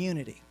a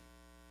community.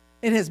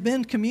 It has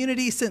been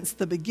community since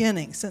the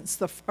beginning, since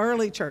the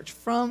early church.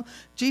 From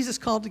Jesus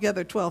called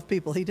together 12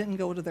 people. He didn't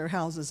go to their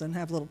houses and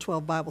have little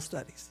 12 Bible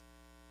studies.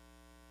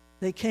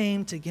 They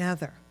came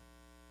together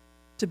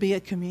to be a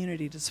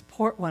community, to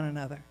support one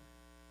another,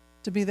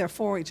 to be there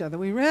for each other.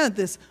 We read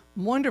this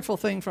wonderful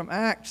thing from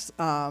Acts.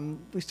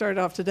 We started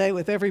off today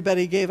with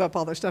everybody gave up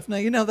all their stuff.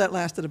 Now, that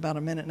lasted about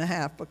a minute and a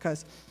half,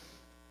 because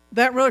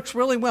that works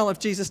really well if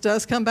Jesus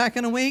does come back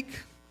in a week.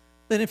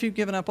 Then if you've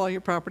given up all your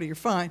property, you're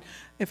fine.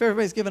 If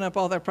everybody's given up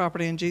all their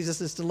property and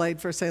Jesus is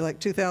delayed for, say, like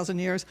 2,000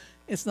 years,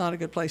 it's not a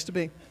good place to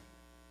be,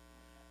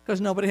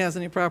 because nobody has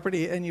any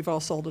property and you've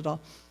all sold it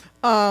all.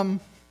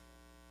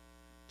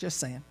 Just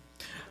saying.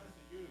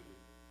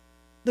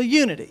 The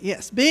unity,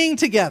 yes. Being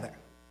together.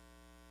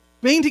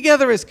 Being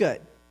together is good.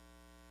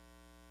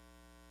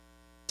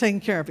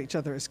 Taking care of each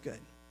other is good.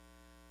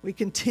 We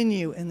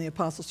continue in the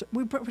apostles'.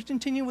 We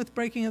continue with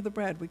breaking of the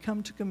bread. We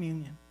come to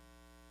communion.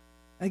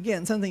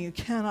 Again, something you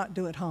cannot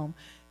do at home.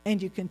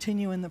 And you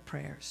continue in the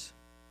prayers.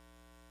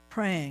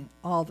 Praying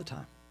all the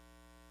time.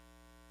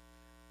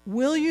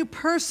 Will you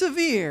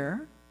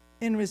persevere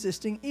in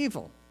resisting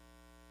evil?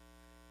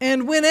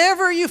 And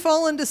whenever you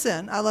fall into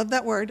sin, I love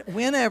that word,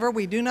 whenever,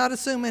 we do not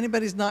assume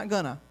anybody's not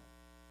gonna.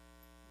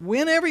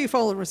 Whenever you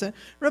fall into sin,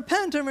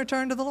 repent and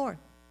return to the Lord.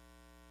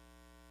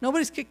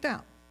 Nobody's kicked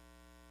out.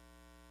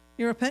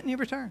 You repent and you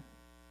return.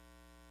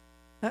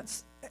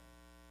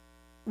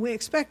 We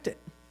expect it.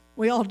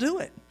 We all do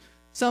it.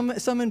 Some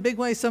in big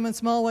ways, some in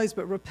small ways,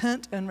 but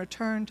repent and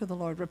return to the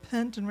Lord.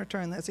 Repent and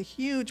return. That's a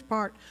huge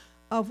part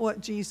of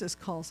what Jesus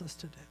calls us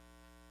to do.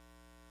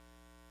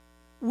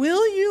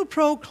 Will you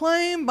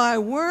proclaim by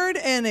word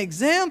and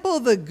example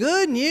the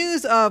good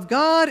news of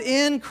God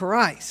in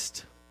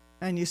Christ?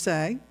 And you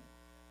say,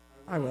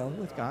 I will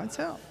with God's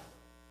help.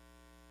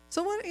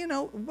 So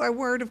what, by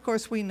word, of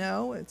course, we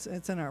know it's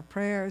in our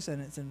prayers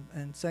and it's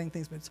in saying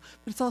things, but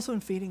it's also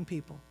in feeding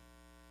people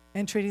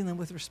and treating them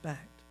with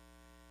respect.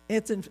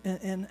 It's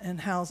in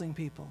housing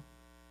people.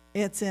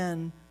 It's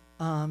in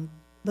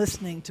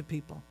listening to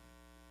people.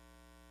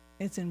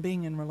 It's in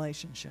being in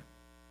relationship.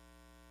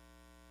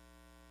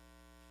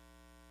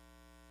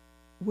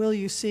 Will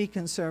you seek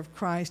and serve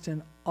Christ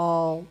in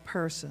all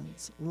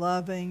persons,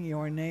 loving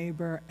your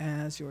neighbor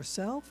as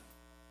yourself?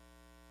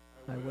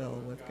 I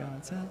will, with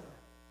God's help.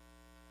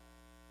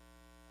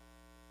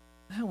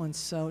 That one's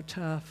so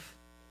tough.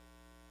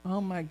 Oh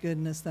my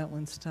goodness, that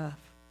one's tough.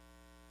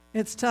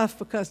 It's tough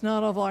because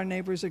not all of our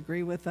neighbors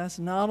agree with us.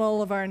 Not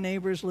all of our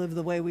neighbors live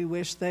the way we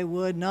wish they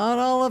would. Not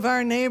all of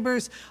our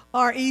neighbors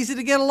are easy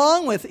to get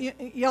along with.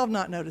 Y'all have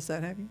not noticed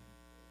that, have you?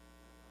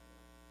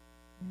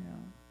 Yeah.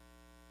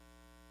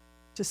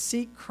 To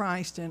seek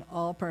Christ in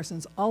all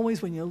persons,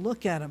 always when you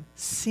look at them,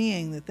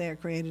 seeing that they are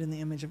created in the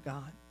image of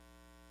God.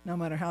 No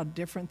matter how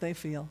different they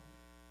feel,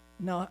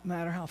 no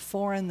matter how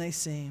foreign they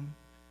seem,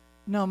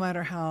 no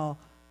matter how,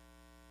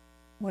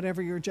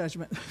 whatever your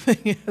judgment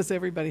thing is,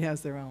 everybody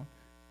has their own.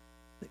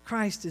 That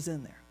Christ is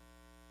in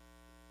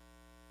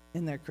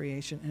their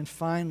creation. And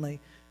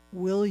finally,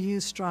 will you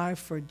strive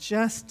for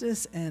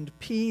justice and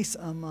peace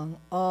among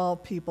all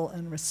people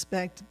and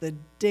respect the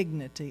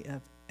dignity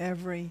of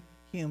every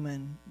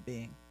human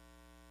being?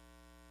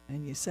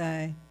 And you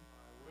say,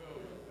 I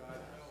will, with God's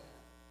help.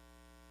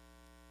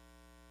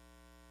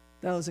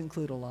 Those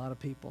include a lot of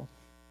people.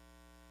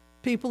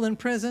 People in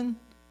prison,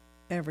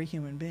 every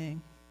human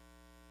being.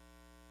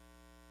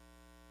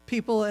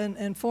 People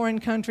in foreign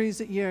countries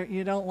that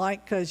you don't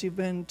like because you've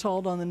been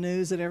told on the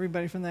news that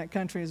everybody from that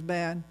country is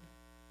bad,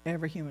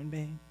 every human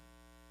being.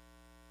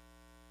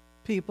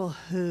 People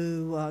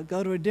who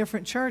go to a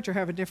different church or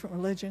have a different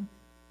religion,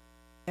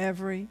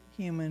 every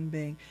human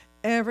being.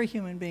 Every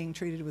human being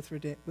treated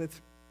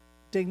with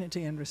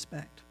dignity and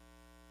respect.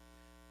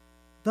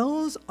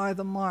 Those are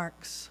the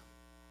marks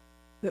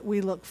that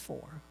we look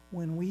for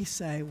when we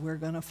say we're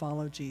going to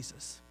follow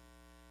Jesus.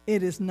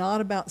 It is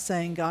not about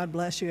saying God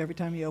bless you every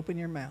time you open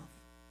your mouth.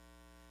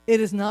 It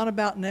is not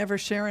about never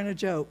sharing a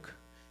joke.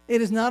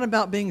 It is not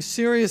about being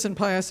serious and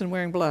pious and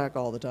wearing black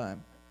all the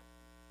time.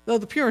 Though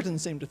the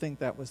Puritans seem to think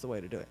that was the way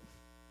to do it.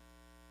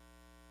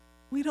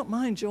 We don't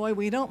mind joy.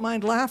 We don't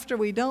mind laughter.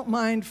 We don't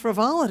mind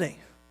frivolity.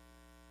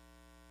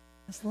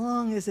 As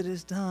long as it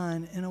is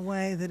done in a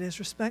way that is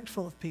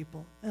respectful of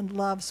people and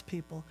loves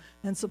people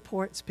and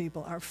supports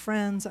people, our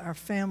friends, our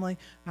family,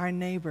 our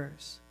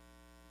neighbors.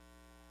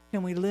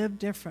 Can we live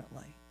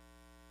differently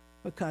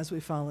because we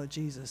follow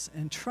Jesus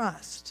and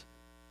trust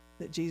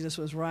that Jesus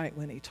was right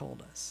when he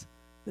told us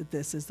that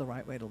this is the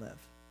right way to live,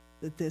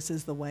 that this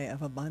is the way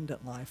of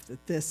abundant life,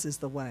 that this is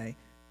the way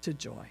to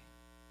joy.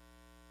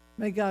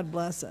 May God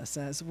bless us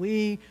as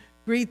we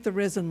greet the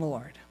risen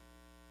Lord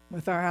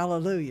with our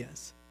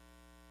hallelujahs.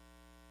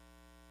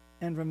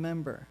 And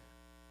remember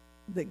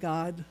that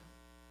God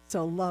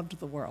so loved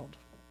the world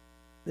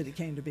that he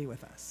came to be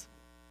with us.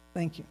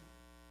 Thank you.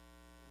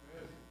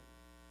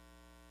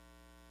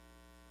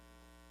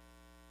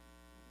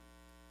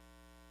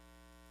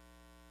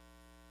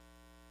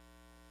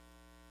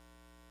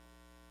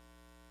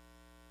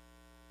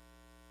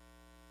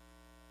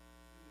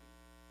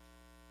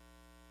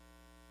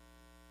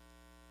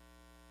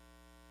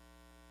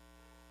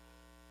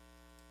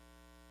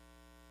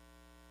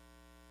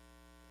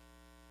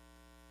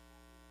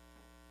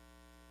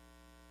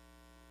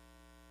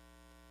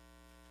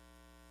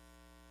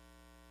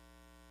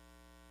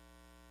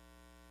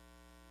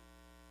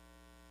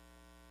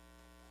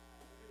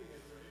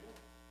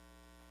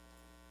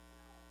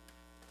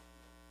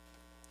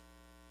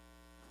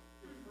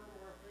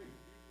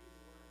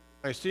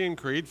 Nicene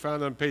Creed,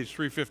 found on page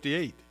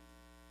 358.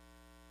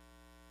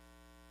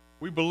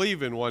 We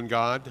believe in one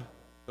God,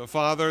 the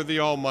Father, the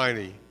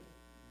Almighty,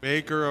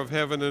 maker of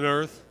heaven and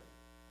earth,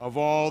 of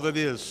all that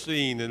is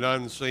seen and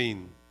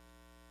unseen.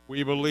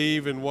 We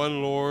believe in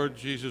one Lord,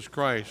 Jesus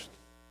Christ,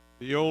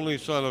 the only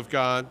Son of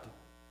God,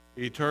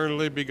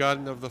 eternally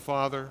begotten of the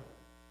Father,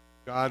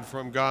 God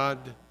from God,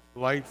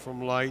 light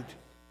from light,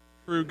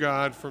 true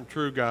God from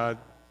true God,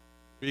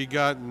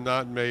 begotten,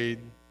 not made,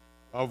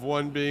 of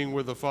one being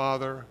with the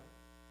Father.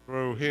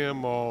 Through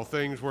him all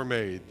things were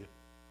made.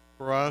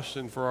 For us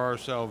and for our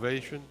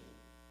salvation,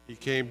 he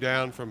came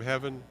down from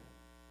heaven.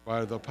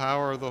 By the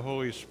power of the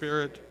Holy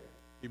Spirit,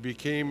 he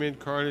became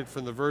incarnate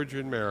from the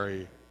Virgin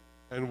Mary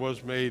and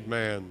was made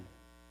man.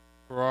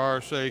 For our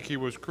sake he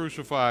was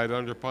crucified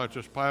under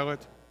Pontius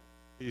Pilate.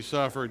 He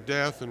suffered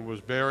death and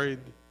was buried.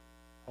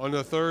 On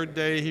the third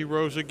day he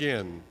rose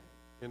again,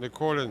 in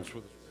accordance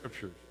with the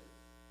Scriptures.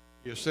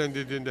 He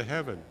ascended into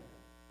heaven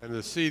and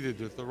is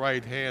seated at the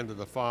right hand of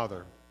the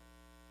Father.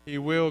 He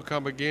will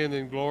come again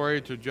in glory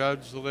to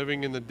judge the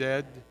living and the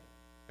dead,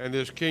 and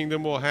his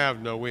kingdom will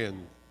have no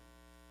end.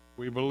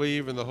 We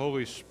believe in the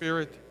Holy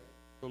Spirit,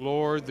 the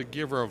Lord, the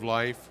giver of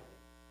life,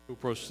 who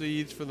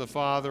proceeds from the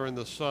Father and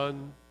the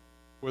Son.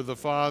 With the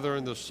Father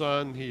and the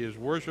Son he is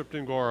worshiped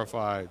and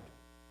glorified.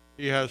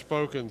 He has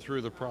spoken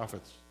through the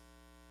prophets.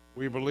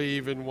 We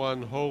believe in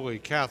one holy,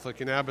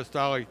 Catholic, and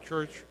Apostolic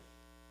Church.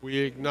 We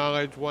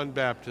acknowledge one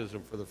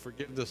baptism for the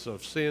forgiveness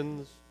of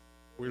sins.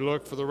 We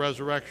look for the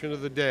resurrection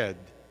of the dead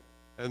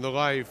and the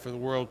life in the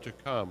world to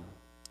come.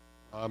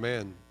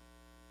 Amen.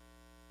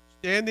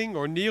 standing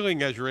or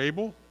kneeling as you're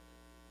able.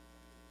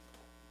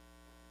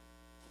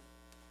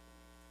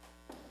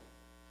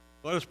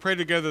 Let us pray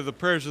together the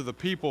prayers of the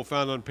people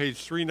found on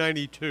page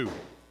 392.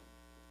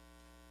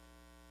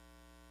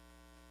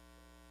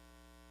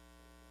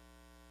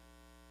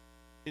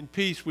 In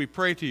peace we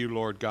pray to you,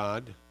 Lord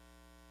God,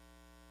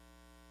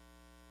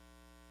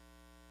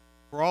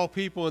 for all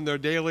people in their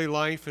daily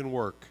life and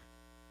work.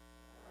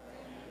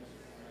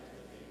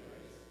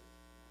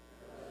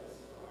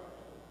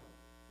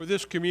 For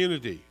this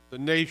community, the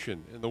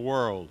nation, and the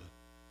world.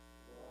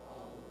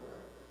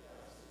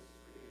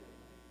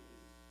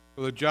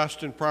 For the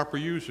just and proper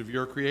use of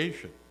your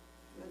creation.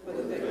 For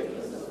the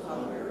victims of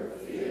hunger,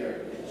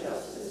 fear,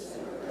 injustice,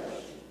 and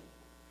oppression.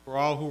 For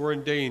all who are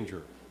in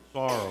danger,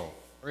 sorrow,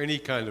 or any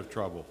kind of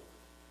trouble.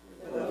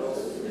 For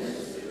those who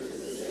minister to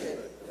the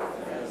sick, the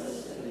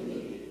friendless, and the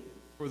needy.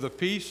 For the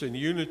peace and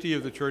unity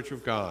of the Church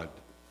of God.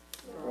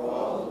 For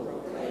all who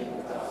proclaim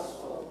the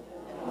gospel,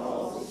 and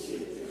all who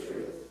seek the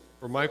truth.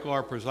 For Michael,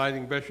 our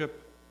presiding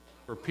bishop.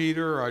 For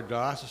Peter, our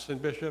diocesan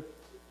bishop.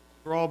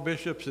 For all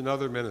bishops and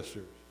other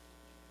ministers.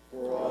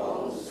 For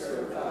all who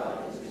serve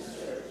God in His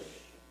church.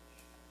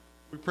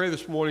 We pray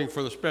this morning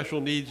for the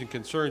special needs and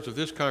concerns of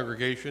this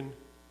congregation.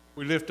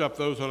 We lift up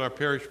those on our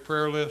parish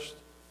prayer list: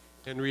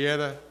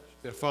 Henrietta,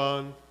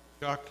 Stefan,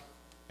 Chuck,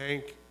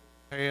 Hank,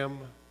 Pam,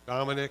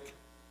 Dominic,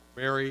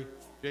 Mary,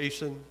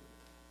 Jason,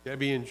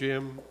 Debbie and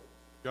Jim,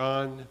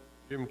 John,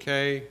 Jim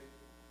Kay,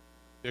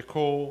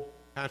 Nicole,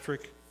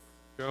 Patrick,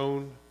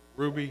 Joan,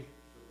 Ruby,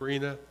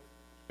 Sabrina,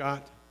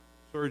 Scott,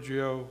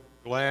 Sergio,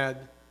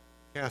 Glad,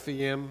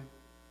 Kathy M.,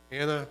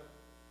 Anna,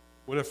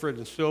 Winifred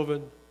and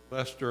Sylvan,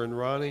 Lester and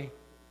Ronnie,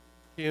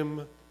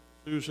 Kim,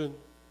 Susan,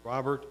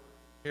 Robert,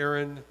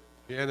 Karen,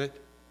 Janet,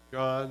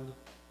 John,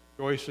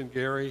 Joyce and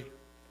Gary,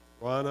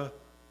 Rana,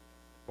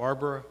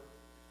 Barbara,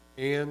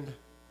 Ann,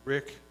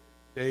 Rick,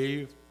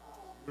 Dave,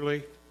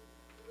 Julie,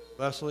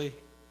 Leslie,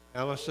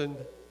 Allison,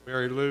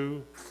 Mary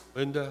Lou,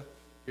 Linda,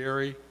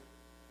 Gary,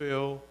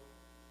 Phil,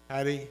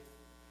 Patty,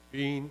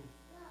 Jean,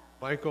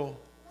 Michael,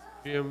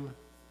 Jim,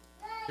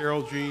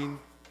 Carol Jean,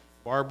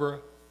 Barbara,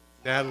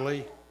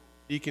 Natalie,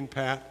 Deacon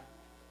Pat.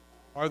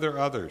 Are there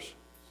others?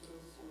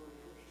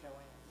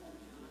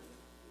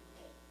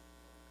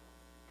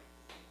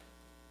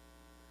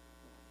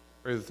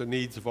 Pray that the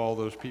needs of all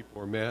those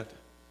people are met.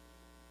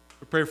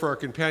 We pray for our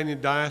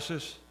companion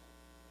diocese,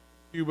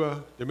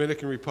 Cuba,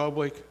 Dominican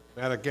Republic,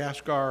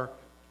 Madagascar,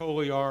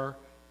 Toliar.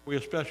 We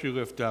especially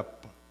lift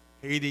up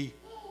Haiti.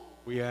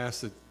 We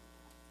ask that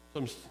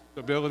some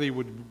stability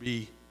would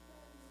be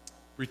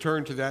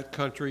returned to that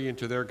country and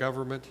to their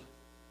government.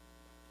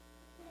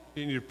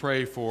 Continue to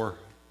pray for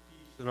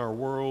peace in our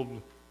world.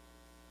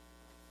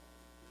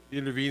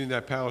 Intervene in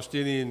that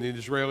Palestinian and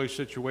Israeli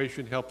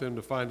situation. Help them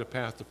to find a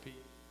path to peace.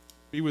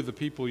 Be with the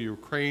people of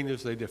Ukraine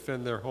as they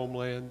defend their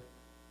homeland.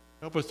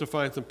 Help us to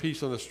find some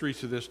peace on the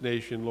streets of this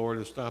nation, Lord,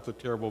 and stop the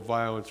terrible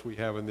violence we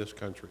have in this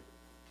country.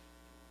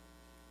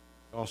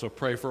 Also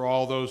pray for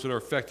all those that are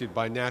affected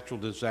by natural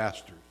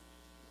disasters.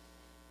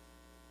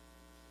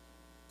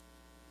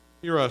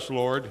 Hear us,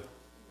 Lord.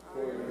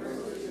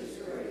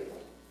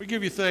 We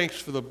give you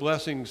thanks for the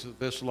blessings of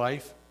this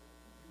life.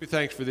 We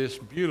thanks for this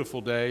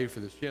beautiful day, for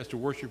this chance to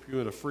worship you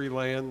in a free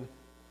land.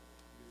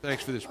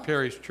 Thanks for this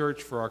parish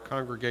church, for our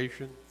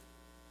congregation.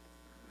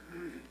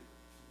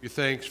 We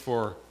thanks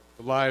for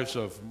the lives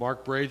of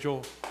Mark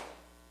Bragel,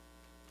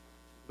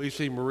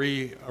 Lisa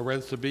Marie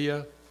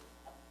Arencibia,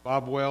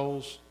 Bob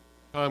Wells,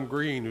 Tom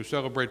Green, who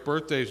celebrate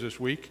birthdays this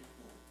week.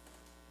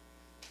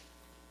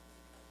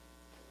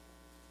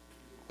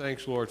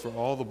 Thanks, Lord, for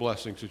all the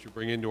blessings that you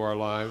bring into our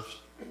lives.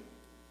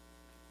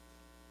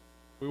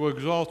 We will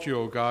exalt you,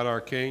 O God,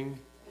 our King.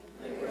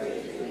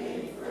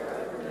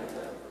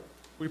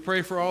 We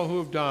pray for all who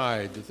have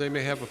died, that they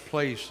may have a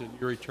place in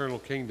your eternal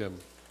kingdom.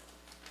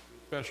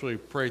 We especially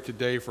pray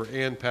today for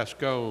Ann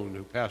Pascone,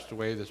 who passed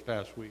away this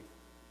past week.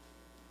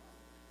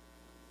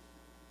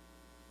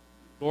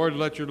 Lord,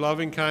 let your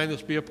loving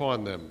kindness be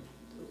upon them.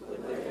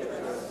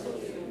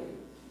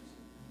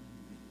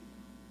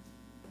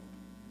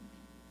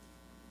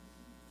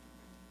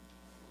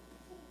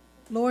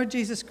 Lord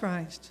Jesus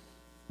Christ,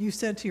 you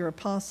said to your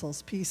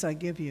apostles, "Peace I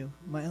give you,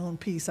 my own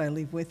peace I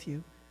leave with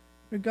you.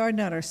 Regard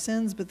not our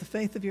sins, but the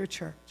faith of your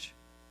church.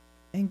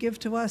 And give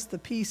to us the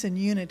peace and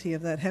unity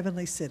of that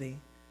heavenly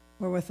city,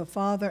 where with the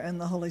Father and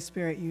the Holy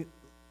Spirit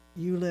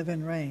you live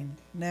and reign,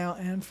 now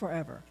and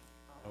forever."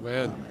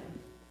 Amen. Amen.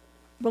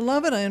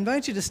 Beloved, I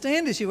invite you to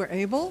stand as you are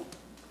able.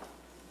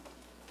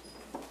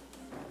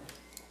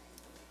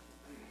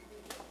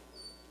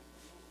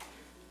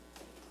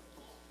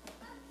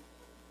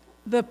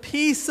 The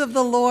peace of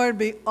the Lord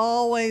be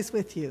always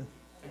with you.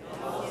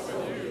 And also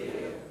with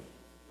you.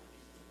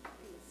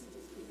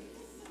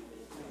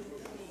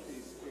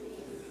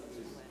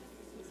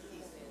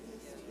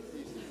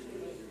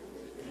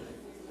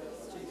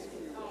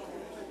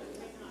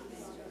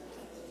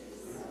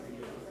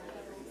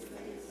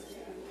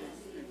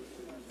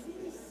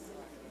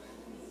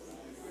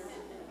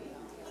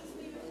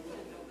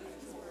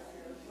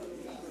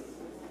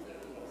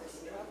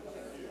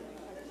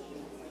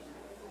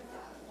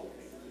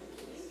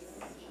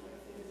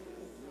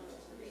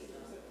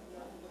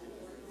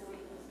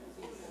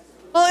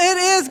 It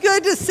is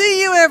good to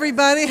see you,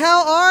 everybody.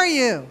 How are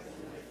you?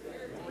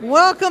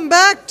 Welcome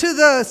back to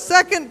the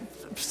second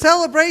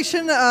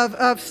celebration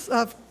of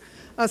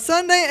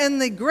Sunday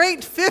and the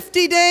great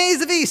 50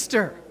 days of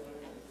Easter.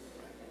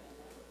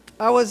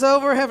 I was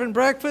over having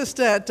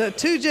breakfast at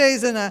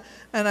 2J's,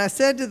 and I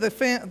said to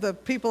the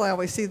people I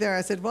always see there,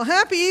 I said, well,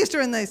 happy Easter.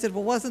 And they said,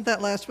 well, wasn't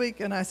that last week?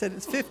 And I said,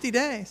 it's 50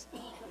 days.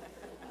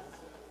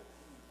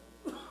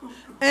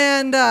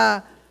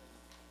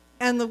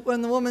 And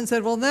when the woman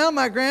said, well, now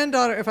my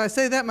granddaughter, if I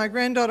say that, my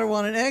granddaughter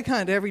won an egg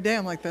hunt every day.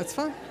 I'm like, that's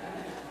fine.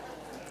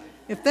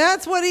 If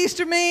that's what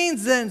Easter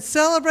means, then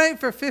celebrate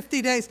for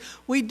 50 days.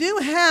 We do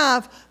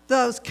have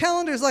those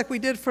calendars like we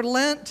did for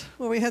Lent,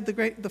 where we had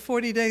the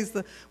 40 days.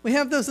 We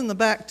have those in the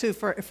back, too,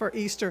 for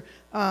Easter.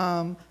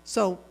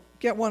 So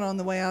get one on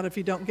the way out if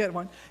you don't get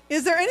one.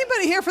 Is there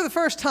anybody here for the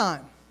first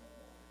time?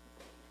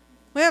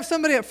 We have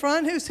somebody up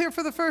front who's here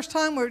for the first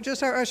time. We're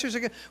just our ushers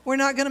are. We're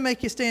not going to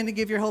make you stand and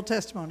give your whole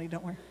testimony.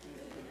 Don't worry.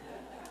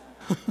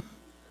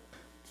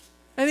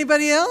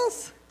 Anybody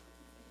else?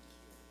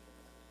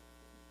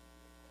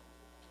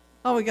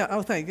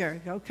 Thank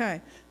you.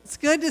 Okay. It's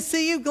good to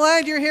see you.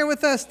 Glad you're here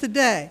with us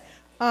today.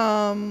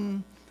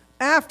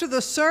 After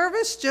the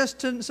service,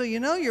 so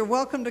you know, you're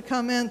welcome to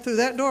come in through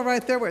that door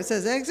right there where it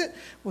says exit.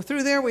 Well,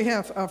 through there we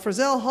have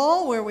Frizzell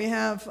Hall where we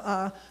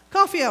have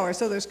coffee hour.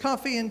 So there's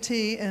coffee and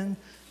tea and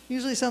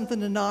usually something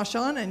to nosh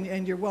on,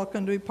 and you're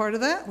welcome to be part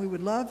of that. We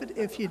would love it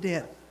if you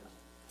did.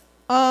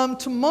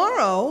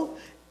 Tomorrow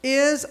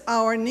is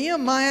our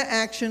Nehemiah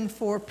Action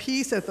for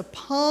Peace at the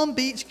Palm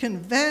Beach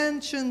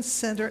Convention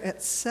Center at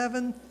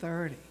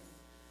 7:30.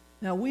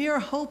 Now, we are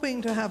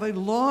hoping to have a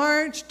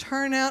large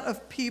turnout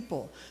of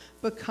people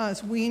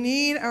because we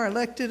need our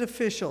elected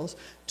officials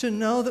to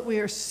know that we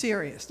are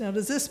serious. Now,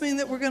 does this mean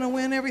that we're going to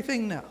win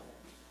everything? No.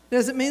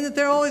 Does it mean that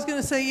they're always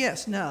going to say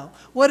yes? No.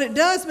 What it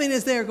does mean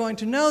is they're going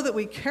to know that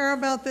we care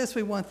about this.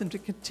 We want them to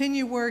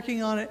continue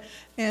working on it.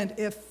 And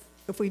if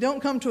we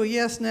don't come to a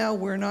yes now,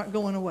 we're not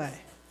going away.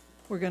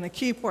 We're going to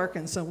keep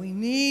working. So we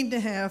need to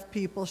have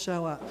people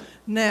show up.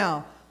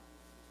 Now,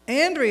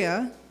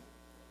 Andrea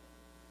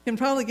can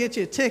probably get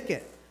you a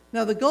ticket.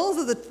 Now, the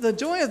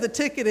joy of the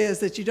ticket is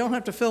that you don't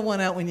have to fill one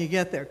out when you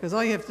get there, because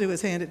all you have to do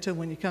is hand it to them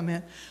when you come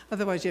in.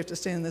 Otherwise, you have to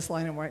stand in this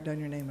line and write down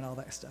your name and all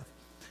that stuff.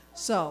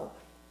 So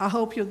I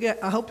hope you'll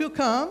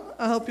come.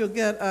 I hope you'll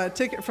get a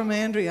ticket from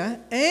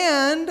Andrea.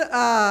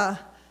 And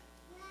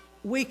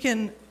we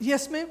can,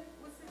 yes, ma'am?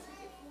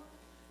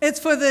 It's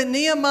for the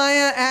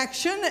Nehemiah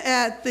Action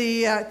at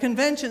the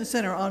Convention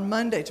Center on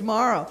Monday,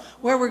 tomorrow,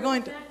 where we're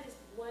going to...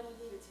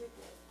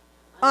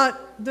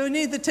 They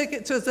need the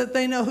ticket so that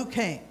they know who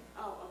came.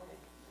 Oh, okay.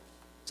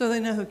 So they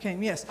know who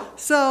came, yes.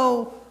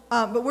 So,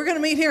 but we're going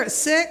to meet here at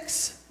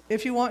 6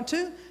 if you want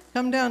to.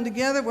 Come down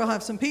together. We'll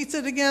have some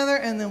pizza together,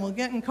 and then we'll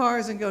get in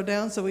cars and go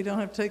down so we don't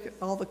have to take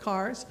all the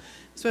cars,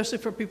 especially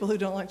for people who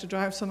don't like to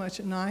drive so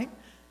much at night.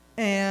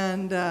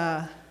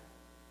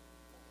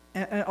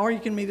 Or you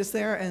can meet us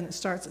there, and it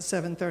starts at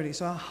 7:30.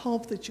 So I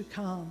hope that you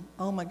come.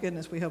 Oh, my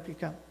goodness, we hope you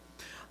come.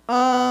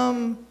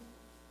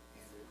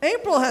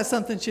 April has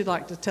something she'd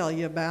like to tell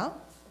you about.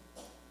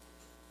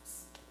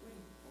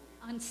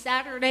 On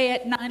Saturday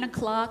at 9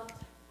 o'clock,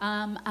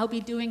 I'll be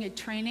doing a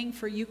training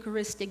for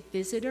Eucharistic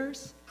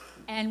visitors.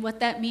 And what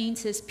that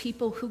means is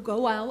people who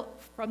go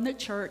out from the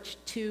church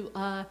to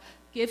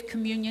give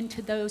communion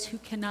to those who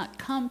cannot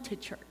come to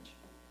church.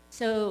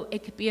 So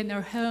it could be in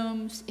their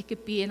homes, it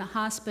could be in a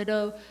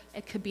hospital,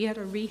 it could be at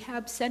a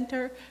rehab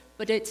center,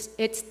 but it's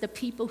the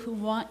people who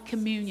want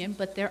communion,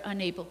 but they're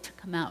unable to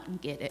come out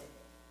and get it.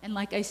 And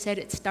like I said,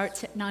 it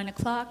starts at 9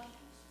 o'clock.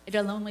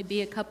 It'll only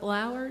be a couple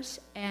hours,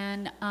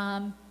 and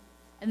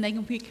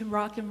then we can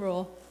rock and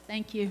roll.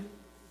 Thank you.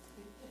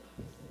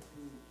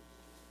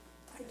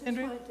 I just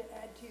wanted to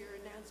add to your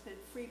announcement,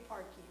 free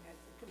parking at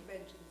the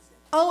convention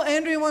center. Oh,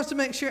 Andrea wants to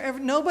make sure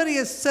nobody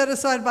is set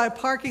aside by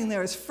parking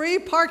there. It's free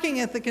parking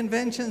at the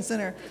convention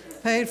center,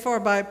 paid for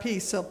by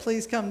Peace, so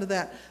please come to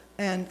that.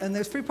 And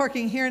there's free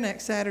parking here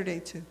next Saturday,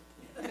 too.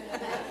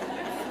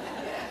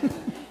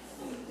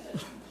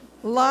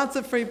 Lots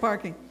of free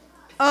parking.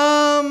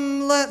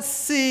 Let's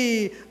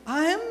see.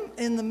 I'm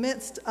in the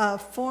midst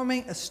of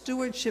forming a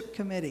stewardship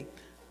committee.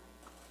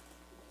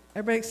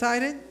 Everybody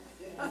excited?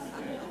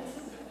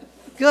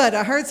 Good.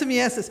 I heard some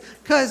yeses.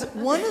 Because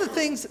one of the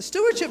things,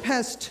 stewardship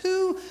has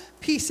two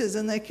pieces,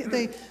 and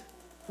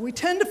we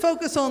tend to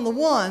focus on the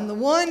one. The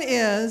one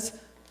is,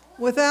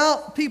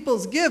 without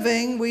people's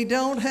giving, we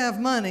don't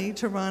have money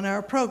to run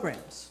our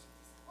programs.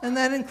 And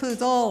that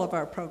includes all of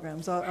our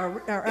programs,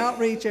 our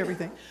outreach,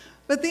 everything.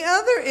 But the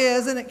other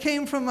is, and it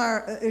came from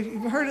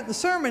you heard it in the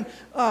sermon,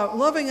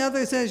 loving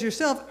others as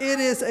yourself. It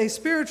is a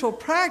spiritual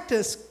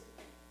practice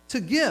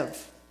to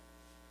give.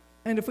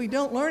 And if we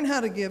don't learn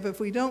how to give, if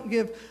we don't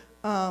give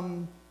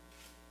to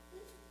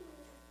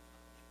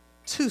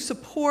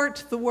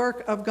support the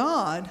work of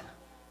God,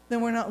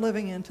 then we're not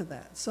living into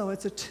that. So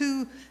it's a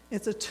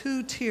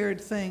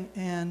two-tiered thing,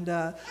 and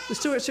the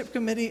stewardship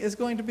committee is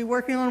going to be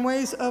working on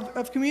ways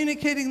of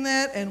communicating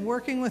that and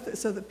working with it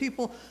so that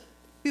people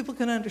people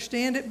can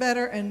understand it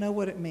better and know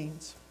what it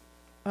means.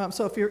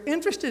 So if you're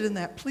interested in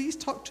that, please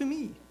talk to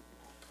me.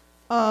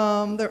 There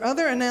are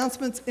other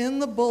announcements in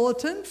the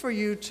bulletin for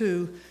you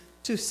to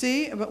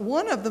see, but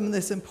one of them,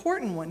 this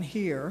important one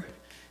here,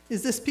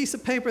 is this piece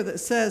of paper that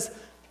says,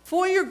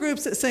 for your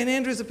groups at St.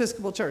 Andrew's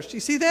Episcopal Church. Do you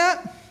see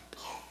that?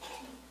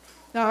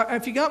 Now,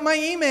 if you got my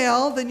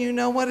email, then you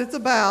know what it's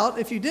about.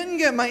 If you didn't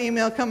get my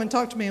email, come and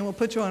talk to me and we'll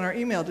put you on our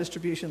email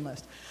distribution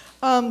list.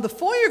 The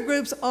foyer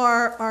groups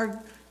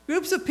are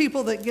groups of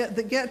people that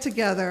get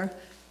together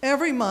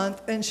every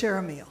month and share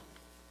a meal.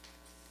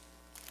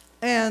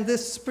 And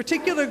this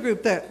particular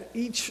group, that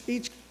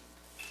each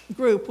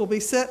group will be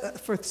set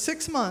for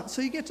 6 months,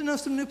 so you get to know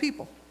some new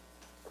people.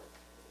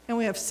 And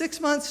we have 6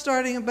 months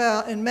starting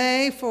about in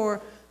May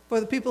for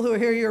the people who are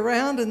here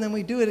year-round, and then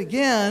we do it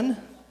again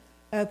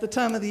at the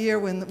time of the year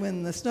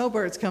when the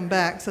snowbirds come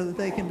back so that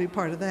they can be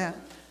part of that.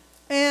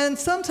 And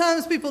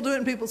sometimes people do it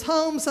in people's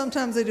homes,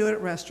 sometimes they do it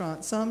at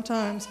restaurants,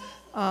 sometimes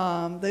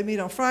they meet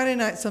on Friday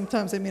night,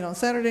 sometimes they meet on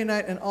Saturday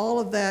night, and all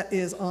of that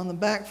is on the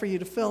back for you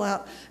to fill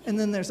out. And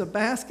then there's a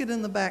basket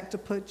in the back to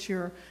put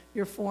your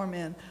form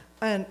in.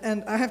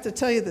 And I have to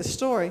tell you this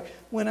story.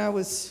 When I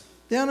was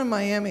down in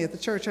Miami at the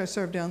church I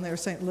served down there,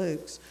 St.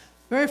 Luke's,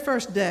 very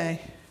first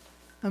day,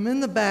 I'm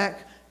in the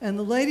back, and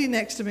the lady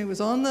next to me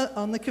was on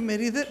the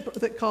committee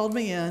that called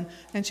me in,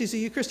 and she's a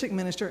Eucharistic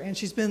minister, and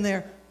she's been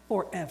there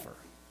forever.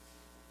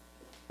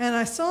 And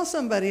I saw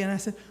somebody, and I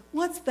said,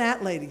 what's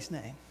that lady's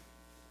name?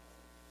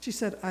 She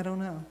said, I don't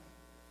know.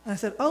 I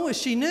said, oh, is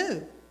she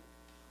new?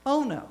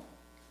 Oh, no.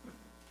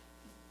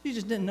 She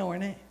just didn't know her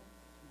name.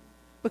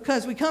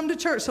 Because we come to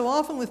church so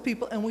often with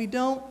people and we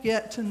don't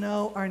get to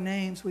know our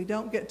names. We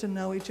don't get to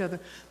know each other.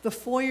 The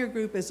foyer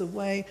group is a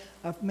way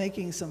of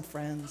making some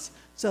friends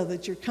so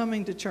that your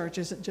coming to church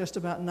isn't just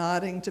about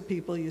nodding to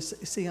people you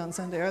see on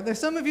Sunday. Are there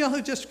some of y'all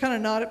who just kind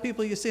of nod at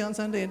people you see on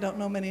Sunday and don't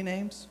know many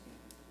names?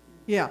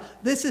 Yeah,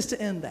 this is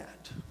to end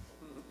that.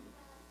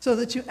 So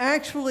that you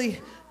actually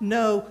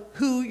know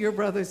who your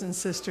brothers and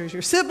sisters,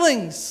 your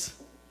siblings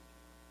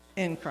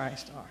in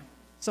Christ are.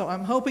 So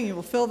I'm hoping you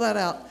will fill that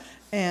out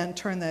and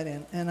turn that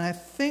in. And I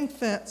think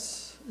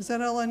is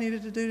that all I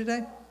needed to do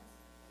today?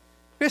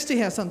 Christy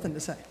has something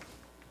to say.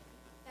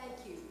 Thank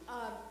you.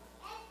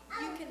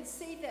 You can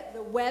see that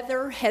the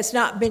weather has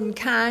not been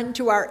kind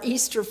to our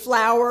Easter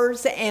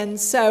flowers, and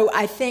so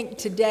I think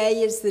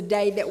today is the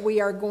day that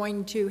we are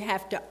going to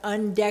have to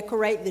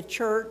undecorate the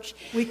church.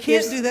 We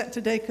can't do that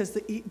today because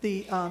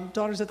the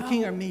Daughters of the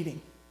King are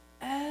meeting.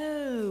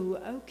 Oh,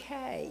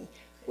 okay.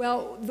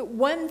 Well, the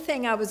one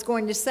thing I was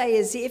going to say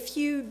is if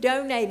you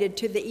donated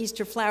to the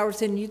Easter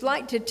flowers and you'd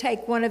like to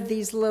take one of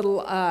these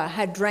little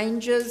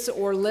hydrangeas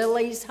or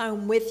lilies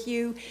home with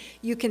you,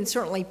 you can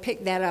certainly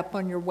pick that up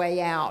on your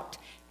way out,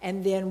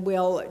 and then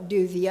we'll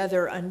do the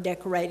other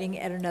undecorating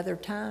at another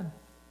time.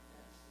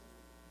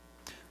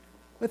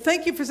 But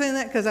thank you for saying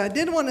that, because I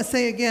did want to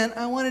say again,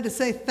 I wanted to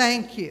say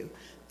thank you.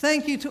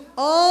 Thank you to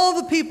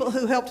all the people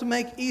who helped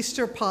make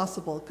Easter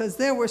possible, because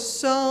there were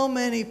so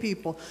many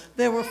people.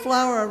 There were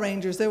flower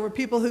arrangers. There were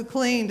people who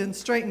cleaned and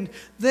straightened.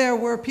 There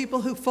were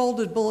people who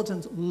folded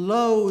bulletins,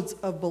 loads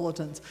of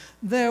bulletins.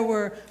 There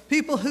were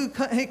people who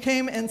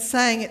came and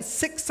sang at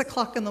 6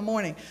 o'clock in the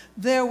morning.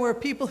 There were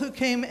people who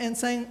came and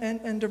sang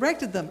and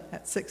directed them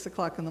at 6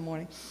 o'clock in the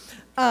morning.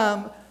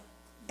 And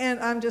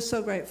I'm just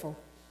so grateful.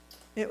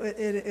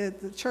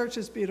 The church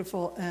is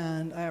beautiful,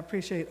 and I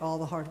appreciate all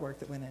the hard work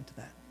that went into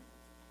that.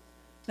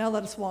 Now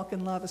let us walk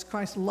in love as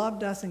Christ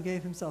loved us and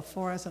gave himself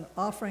for us, an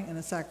offering and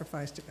a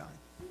sacrifice to God.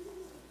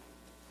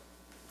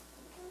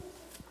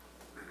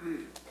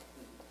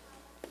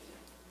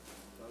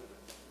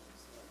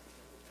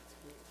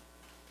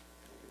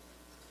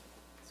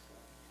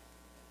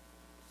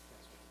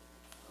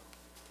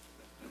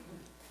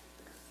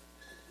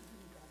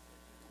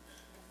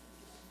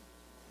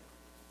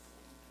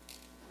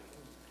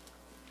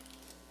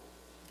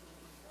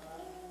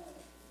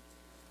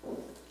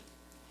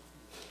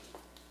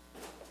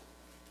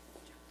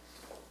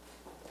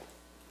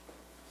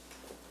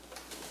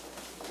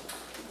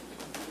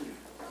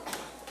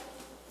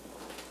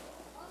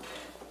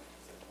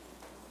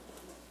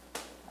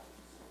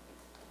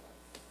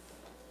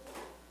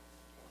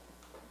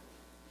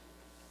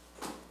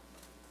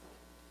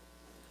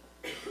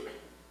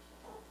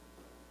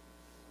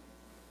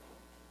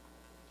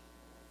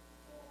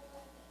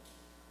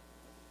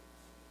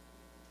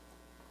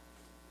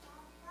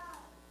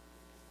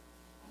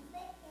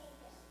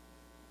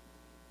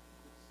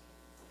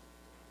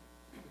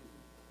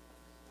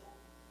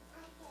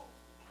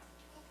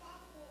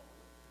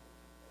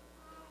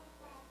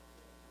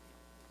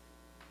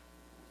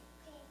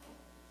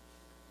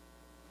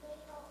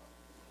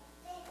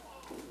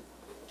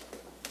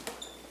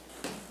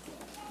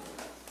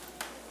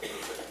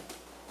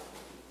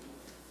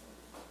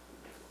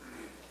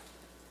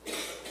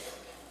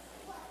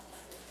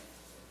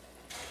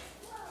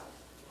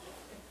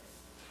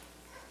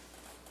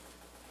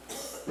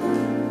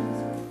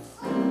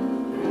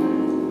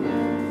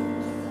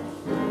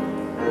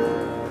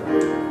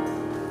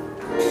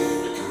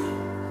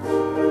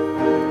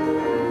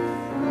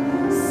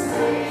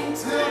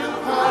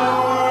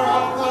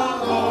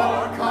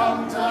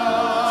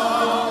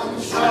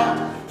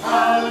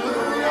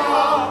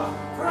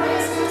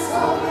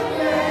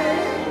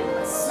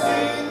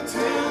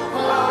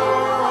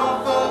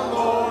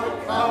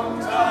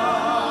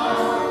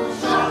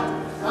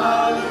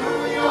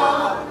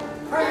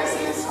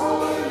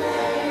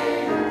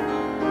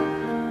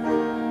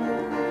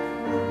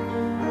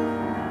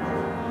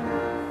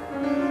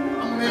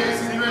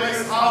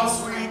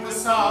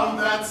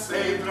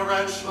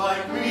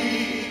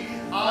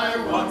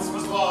 once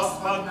was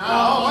lost, but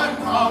now I'm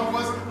found,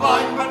 was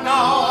blind, but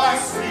now I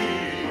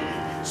see.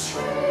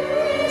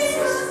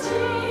 Jesus,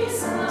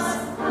 Jesus,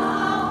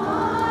 how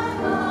I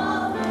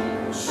love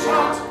you.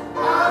 Shout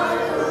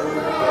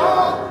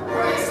hallelujah,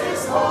 praise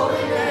his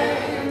holy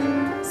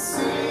name.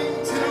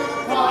 Sing to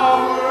the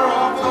power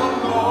of the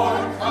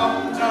Lord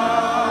come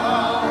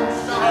down.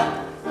 Shout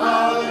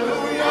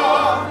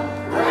hallelujah,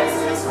 praise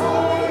his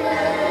holy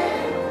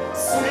name.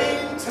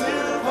 Sing to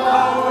the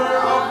power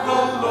of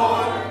the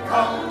Lord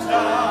come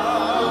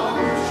down.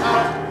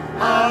 Shout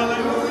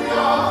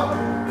hallelujah,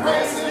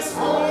 praise his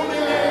holy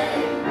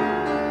name.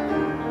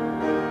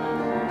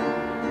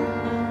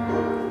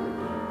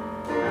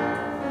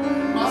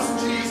 Must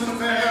Jesus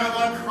bear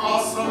the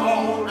cross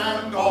alone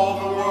and all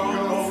the world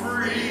go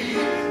free?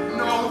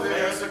 No,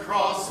 there's a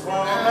cross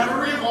for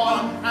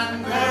everyone,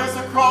 and there's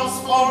a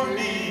cross for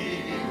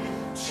me.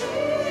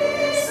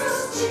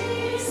 Jesus,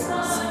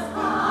 Jesus,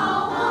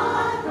 how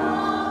I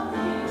love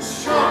you.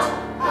 Shout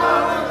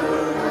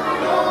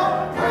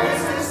hallelujah,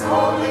 praise his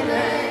holy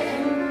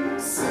name.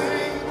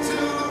 Sing to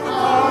the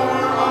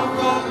power of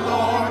the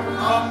Lord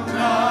come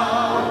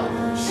down.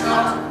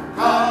 Shout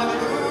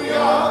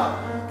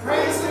hallelujah,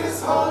 praise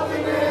his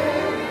holy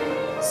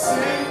name.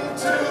 Sing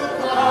to the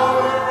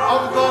power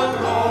of the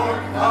Lord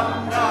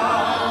come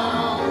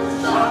down.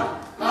 Shout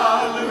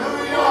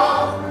hallelujah,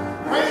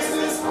 praise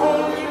his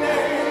holy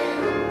name.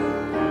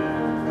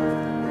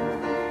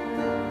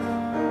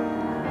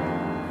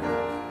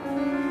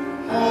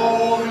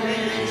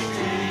 Holy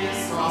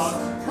Jesus,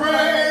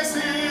 praise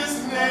his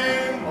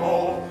name.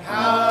 Oh,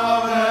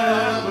 hallelujah,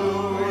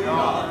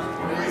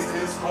 praise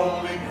his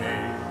holy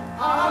name.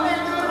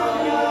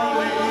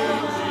 Hallelujah,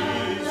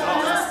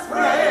 Jesus,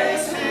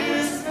 praise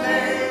his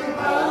name.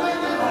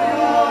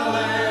 Hallelujah,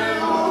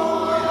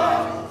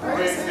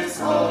 praise his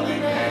holy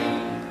name.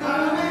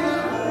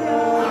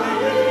 Hallelujah,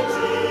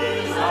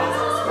 Jesus,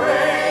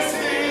 praise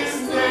his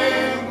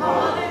name.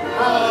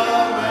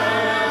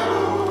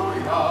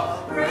 Hallelujah,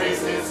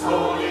 praise his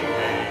holy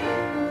name.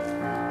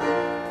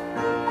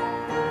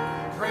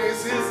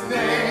 Praise his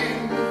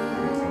name.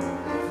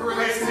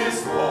 Praise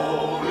his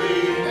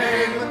holy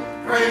name.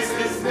 Praise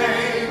his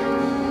name.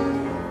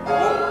 Oh,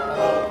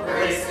 oh,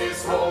 praise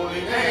his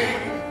holy name.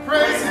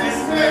 Praise his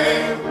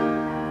name.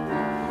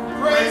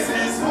 Praise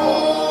his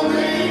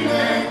holy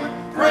name.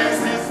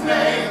 Praise his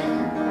name.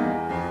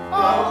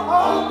 Oh,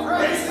 oh,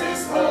 praise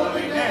his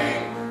holy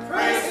name.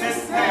 Praise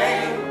his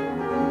name.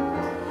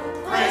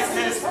 Praise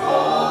his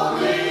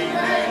holy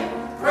name.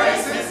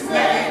 Praise his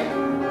name.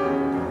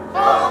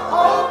 Oh,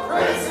 oh,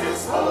 praise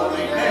his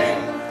holy name.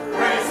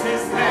 Praise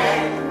his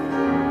name.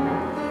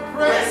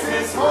 Praise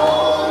his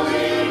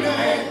holy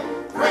name.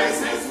 Praise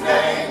his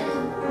name.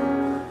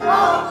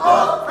 Oh,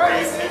 oh,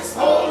 praise his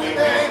holy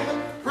name.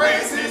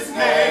 Praise his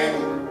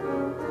name.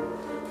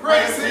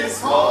 Praise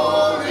his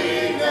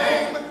holy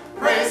name.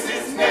 Praise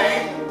his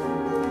name.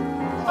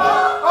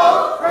 Oh,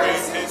 oh,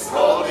 praise his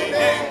holy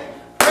name.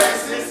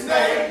 Praise his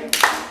name.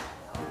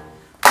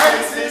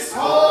 Praise his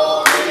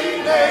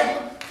holy name.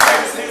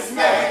 Praise his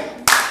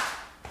name.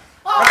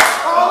 Oh,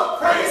 oh,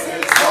 praise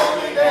his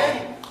holy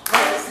name.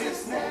 Praise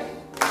his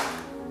name.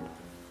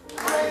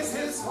 Praise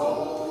his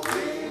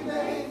holy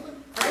name.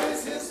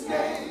 Praise his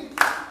name.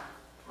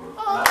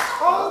 Oh,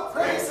 oh,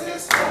 praise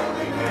his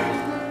holy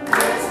name.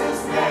 Praise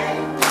his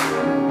name.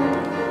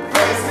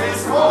 Praise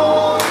his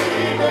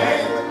holy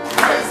name.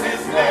 Praise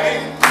his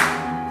name.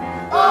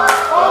 Oh,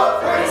 oh,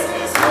 praise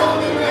his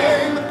holy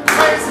name.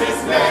 Praise his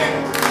name.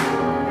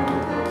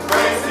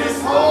 Praise his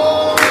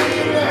holy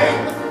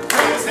name.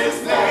 Praise his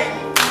name.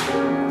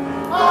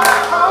 Oh,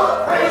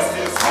 oh, praise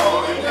his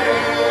holy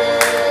name.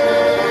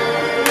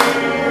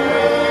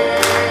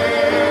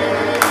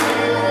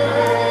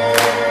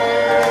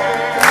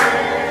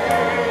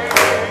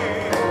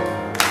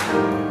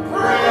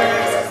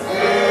 Praise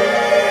him.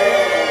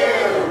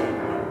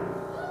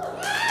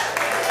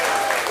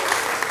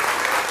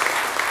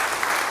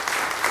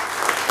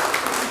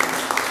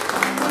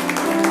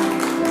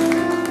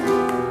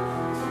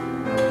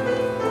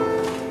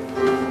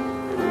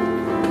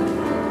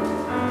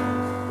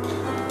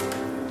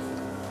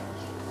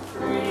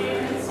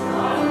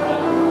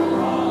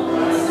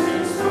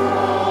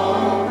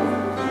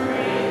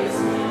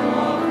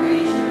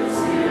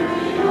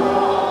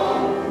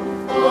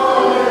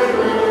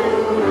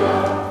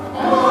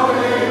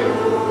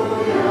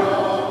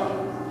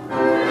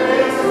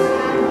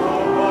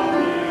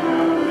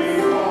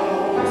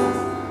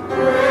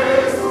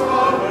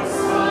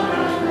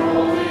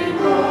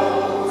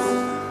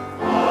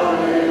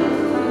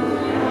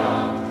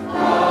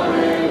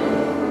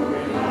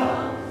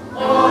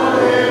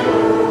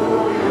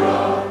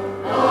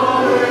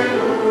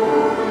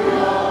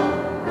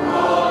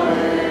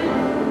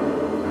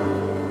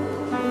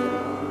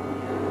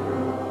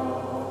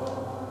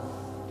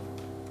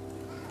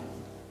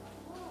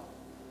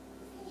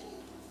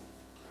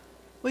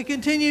 We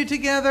continue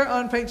together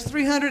on page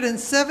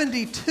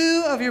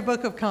 372 of your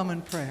Book of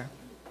Common Prayer.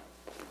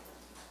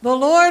 The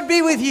Lord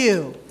be with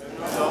you.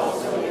 And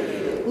also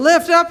with you.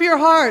 Lift up your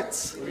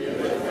hearts. We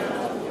lift them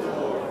up to the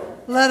Lord.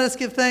 Let us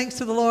give thanks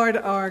to the Lord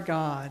our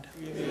God.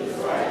 It is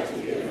right to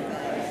give him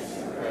thanks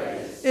and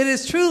praise. It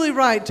is truly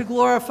right to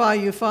glorify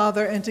you,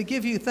 Father, and to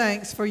give you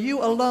thanks, for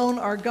you alone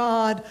are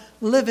God,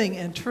 living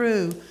and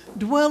true,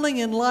 dwelling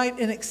in light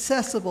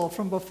inaccessible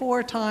from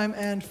before time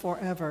and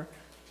forever.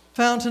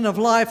 Fountain of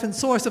life and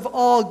source of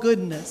all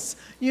goodness,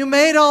 you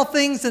made all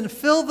things and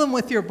filled them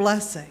with your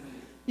blessing.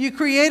 You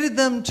created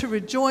them to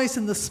rejoice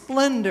in the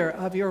splendor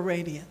of your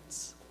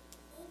radiance.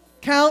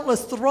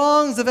 Countless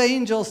throngs of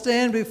angels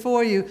stand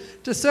before you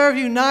to serve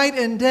you night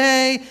and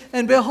day,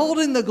 and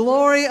beholding the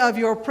glory of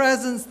your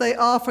presence, they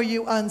offer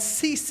you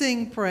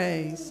unceasing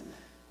praise.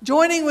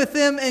 Joining with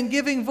them in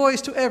giving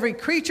voice to every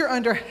creature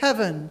under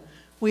heaven,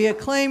 we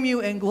acclaim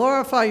you and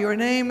glorify your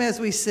name as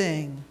we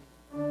sing.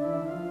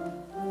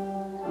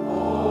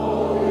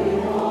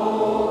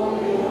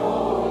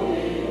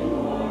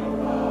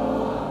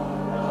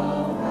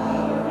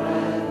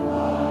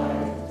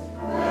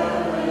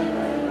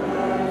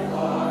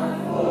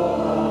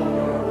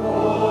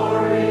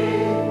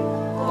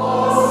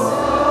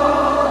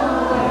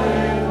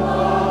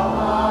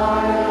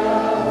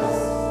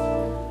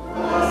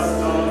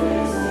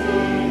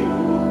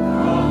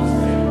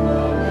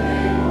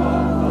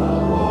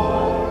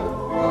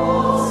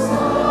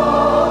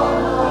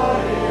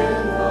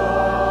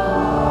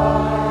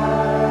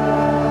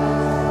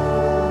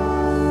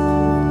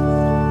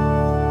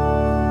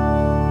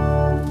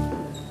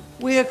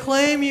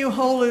 Acclaim you,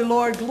 holy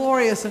Lord,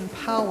 glorious in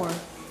power.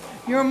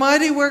 Your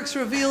mighty works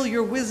reveal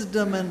your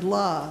wisdom and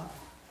love.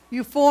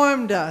 You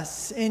formed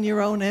us in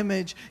your own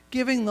image,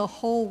 giving the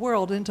whole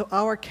world into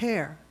our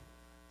care,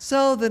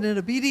 so that in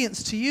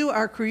obedience to you,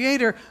 our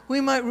Creator,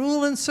 we might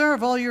rule and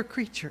serve all your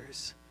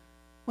creatures.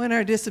 When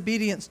our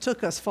disobedience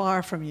took us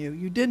far from you,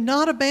 you did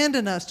not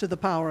abandon us to the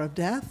power of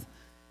death.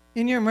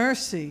 In your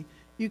mercy,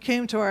 you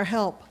came to our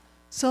help,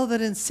 so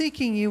that in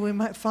seeking you, we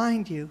might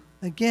find you.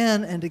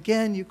 Again and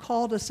again, you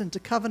called us into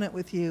covenant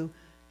with you,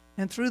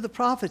 and through the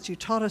prophets, you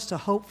taught us to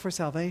hope for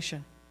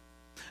salvation.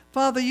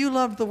 Father, you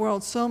loved the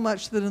world so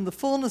much that in the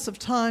fullness of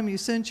time, you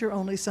sent your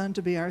only Son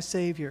to be our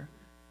Savior,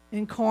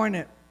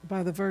 incarnate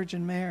by the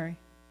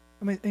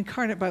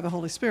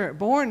Holy Spirit,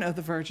 born of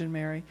the Virgin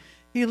Mary.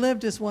 He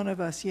lived as one of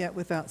us, yet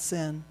without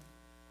sin.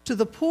 To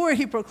the poor,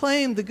 he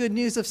proclaimed the good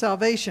news of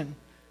salvation,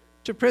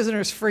 to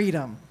prisoners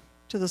freedom,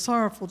 to the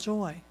sorrowful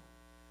joy.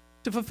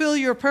 To fulfill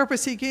your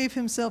purpose, he gave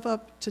himself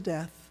up to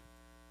death,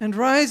 and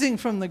rising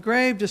from the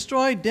grave,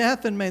 destroyed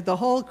death and made the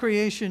whole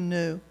creation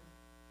new,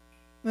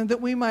 and that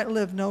we might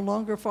live no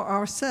longer for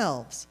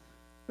ourselves,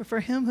 but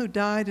for him who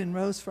died and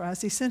rose for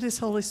us. He sent his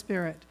Holy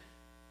Spirit,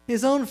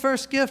 his own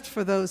first gift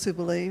for those who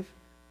believe,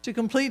 to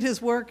complete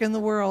his work in the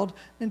world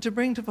and to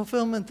bring to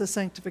fulfillment the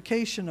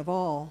sanctification of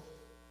all.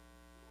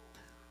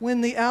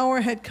 When the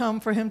hour had come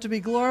for him to be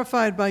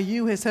glorified by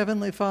you, his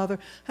heavenly Father,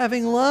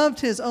 having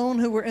loved his own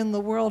who were in the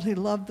world, he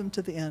loved them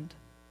to the end.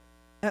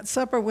 At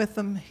supper with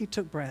them, he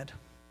took bread.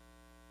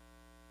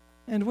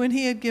 And when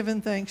he had given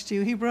thanks to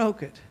you, he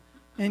broke it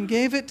and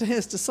gave it to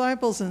his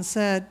disciples and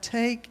said,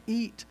 "Take,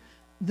 eat.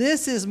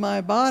 This is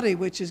my body,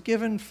 which is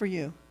given for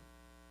you.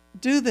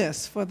 Do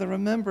this for the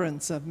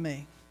remembrance of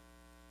me."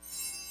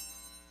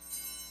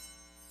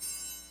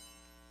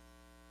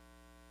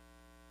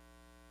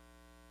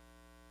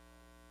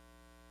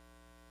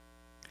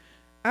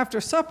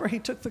 After supper, he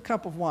took the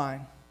cup of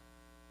wine.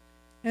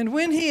 And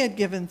when he had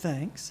given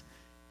thanks,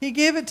 he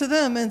gave it to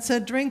them and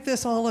said, "Drink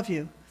this, all of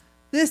you.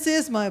 This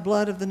is my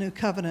blood of the new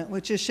covenant,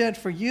 which is shed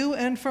for you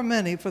and for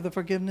many for the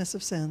forgiveness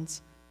of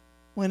sins.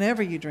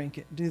 Whenever you drink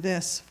it, do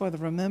this for the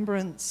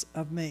remembrance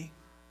of me."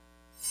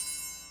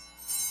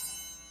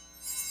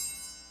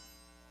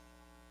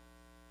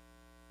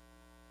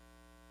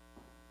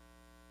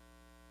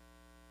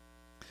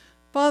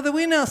 Father,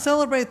 we now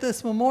celebrate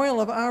this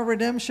memorial of our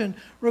redemption,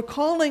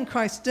 recalling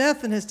Christ's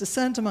death and his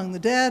descent among the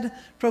dead,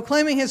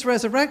 proclaiming his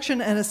resurrection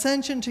and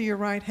ascension to your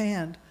right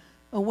hand,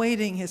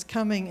 awaiting his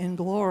coming in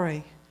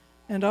glory,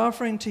 and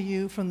offering to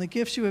you from the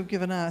gifts you have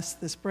given us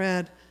this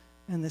bread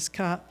and this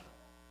cup.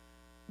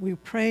 We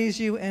praise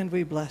you and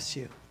we bless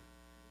you.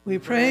 We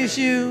praise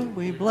you,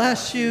 we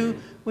bless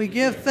you, we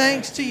give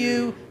thanks to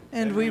you,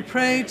 and we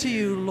pray to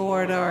you,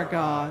 Lord our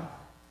God.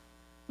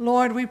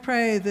 Lord, we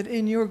pray that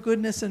in your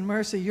goodness and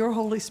mercy, your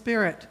Holy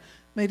Spirit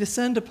may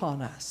descend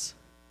upon us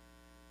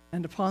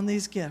and upon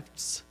these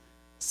gifts,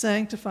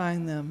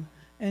 sanctifying them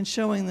and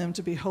showing them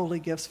to be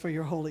holy gifts for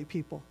your holy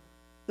people,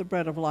 the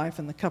bread of life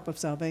and the cup of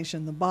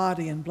salvation, the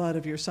body and blood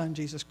of your Son,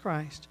 Jesus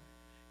Christ.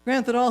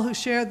 Grant that all who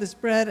share this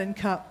bread and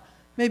cup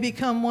may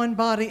become one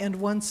body and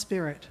one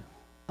spirit,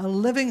 a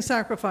living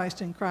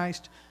sacrifice in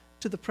Christ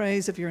to the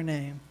praise of your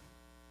name.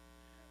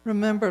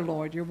 Remember,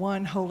 Lord, your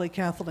one holy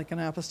Catholic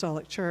and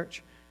Apostolic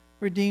Church,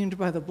 redeemed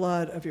by the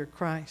blood of your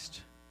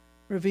Christ.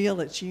 Reveal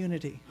its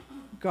unity,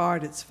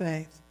 guard its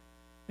faith,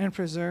 and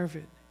preserve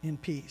it in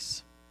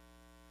peace.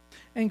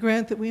 And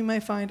grant that we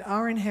may find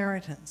our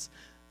inheritance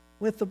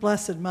with the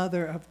Blessed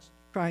Mother of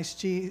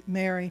Christ,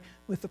 Mary,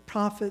 with the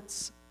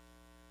prophets,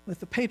 with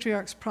the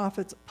patriarchs,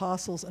 prophets,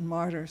 apostles, and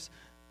martyrs,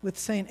 with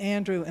St.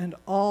 Andrew and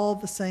all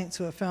the saints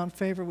who have found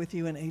favor with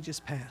you in ages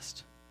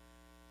past.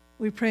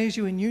 We praise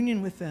you in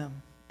union with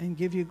them and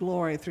give you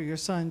glory through your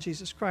Son,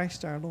 Jesus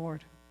Christ our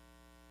Lord.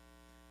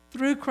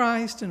 Through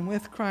Christ and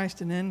with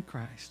Christ and in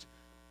Christ,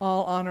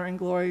 all honor and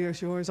glory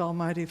is yours,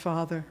 Almighty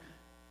Father,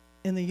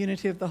 in the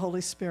unity of the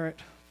Holy Spirit,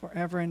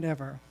 forever and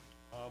ever.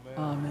 Amen.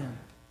 Amen.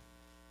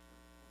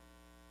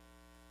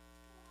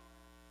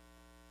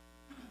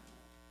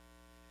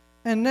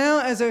 And now,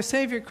 as our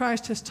Savior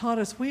Christ has taught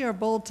us, we are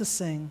bold to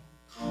sing.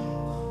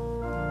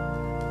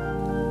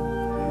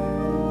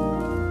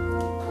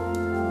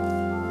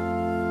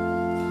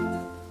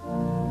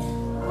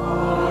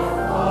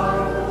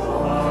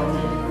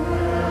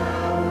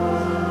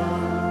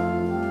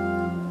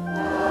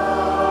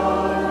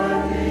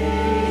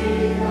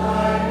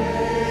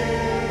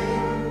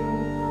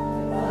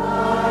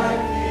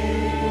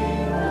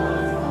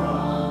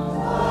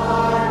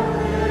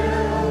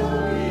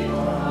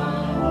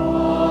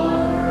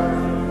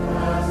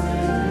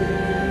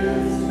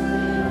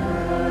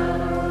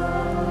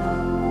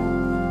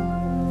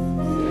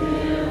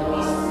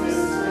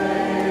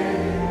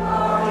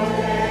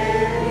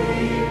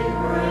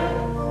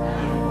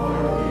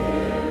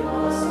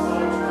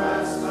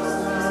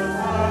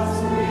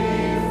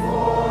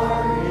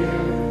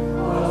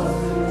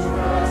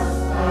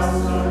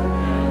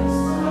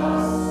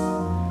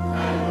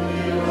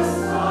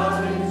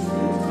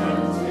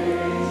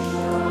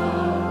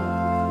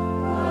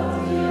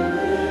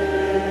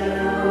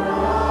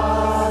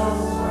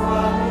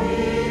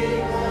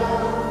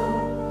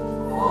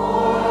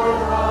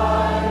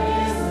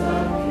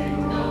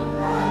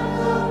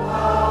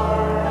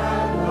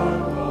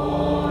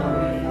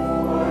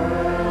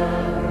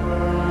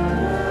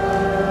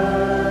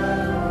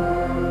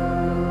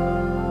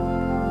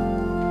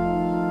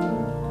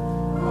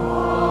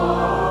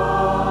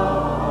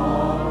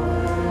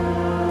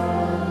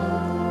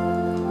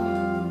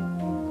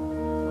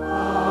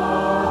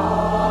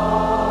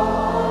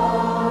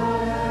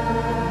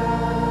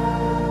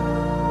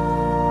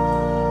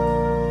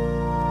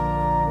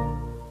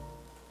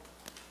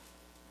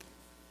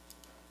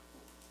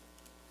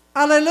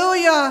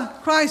 Hallelujah!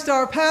 Christ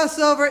our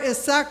Passover is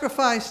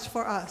sacrificed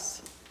for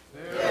us.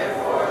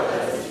 Therefore,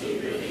 let us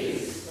keep the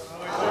feast.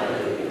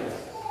 Hallelujah.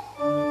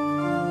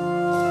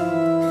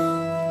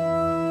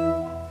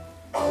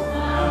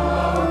 Lamb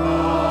of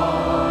God,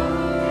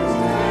 you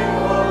take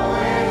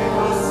away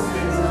the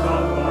sins of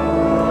the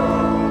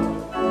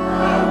world.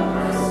 Have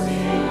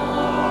mercy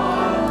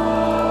on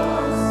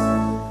us.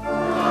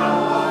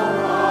 Lamb of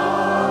God,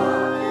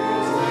 you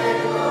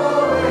take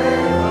away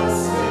the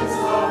sins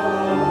of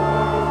the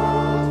world.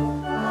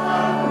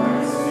 Have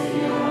mercy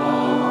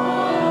on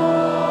us.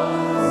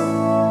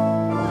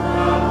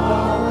 Lamb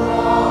of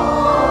God,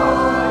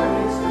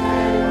 you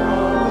take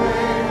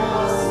away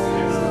the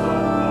sins of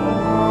the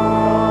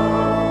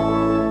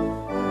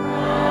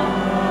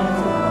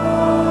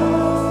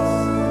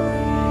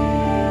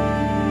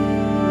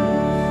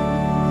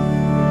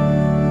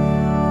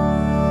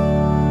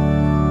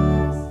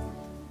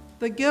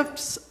The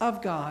gifts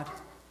of God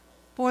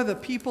for the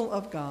people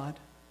of God.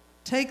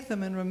 Take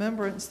them in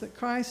remembrance that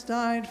Christ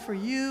died for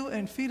you,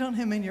 and feed on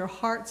him in your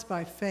hearts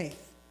by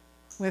faith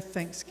with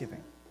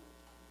thanksgiving.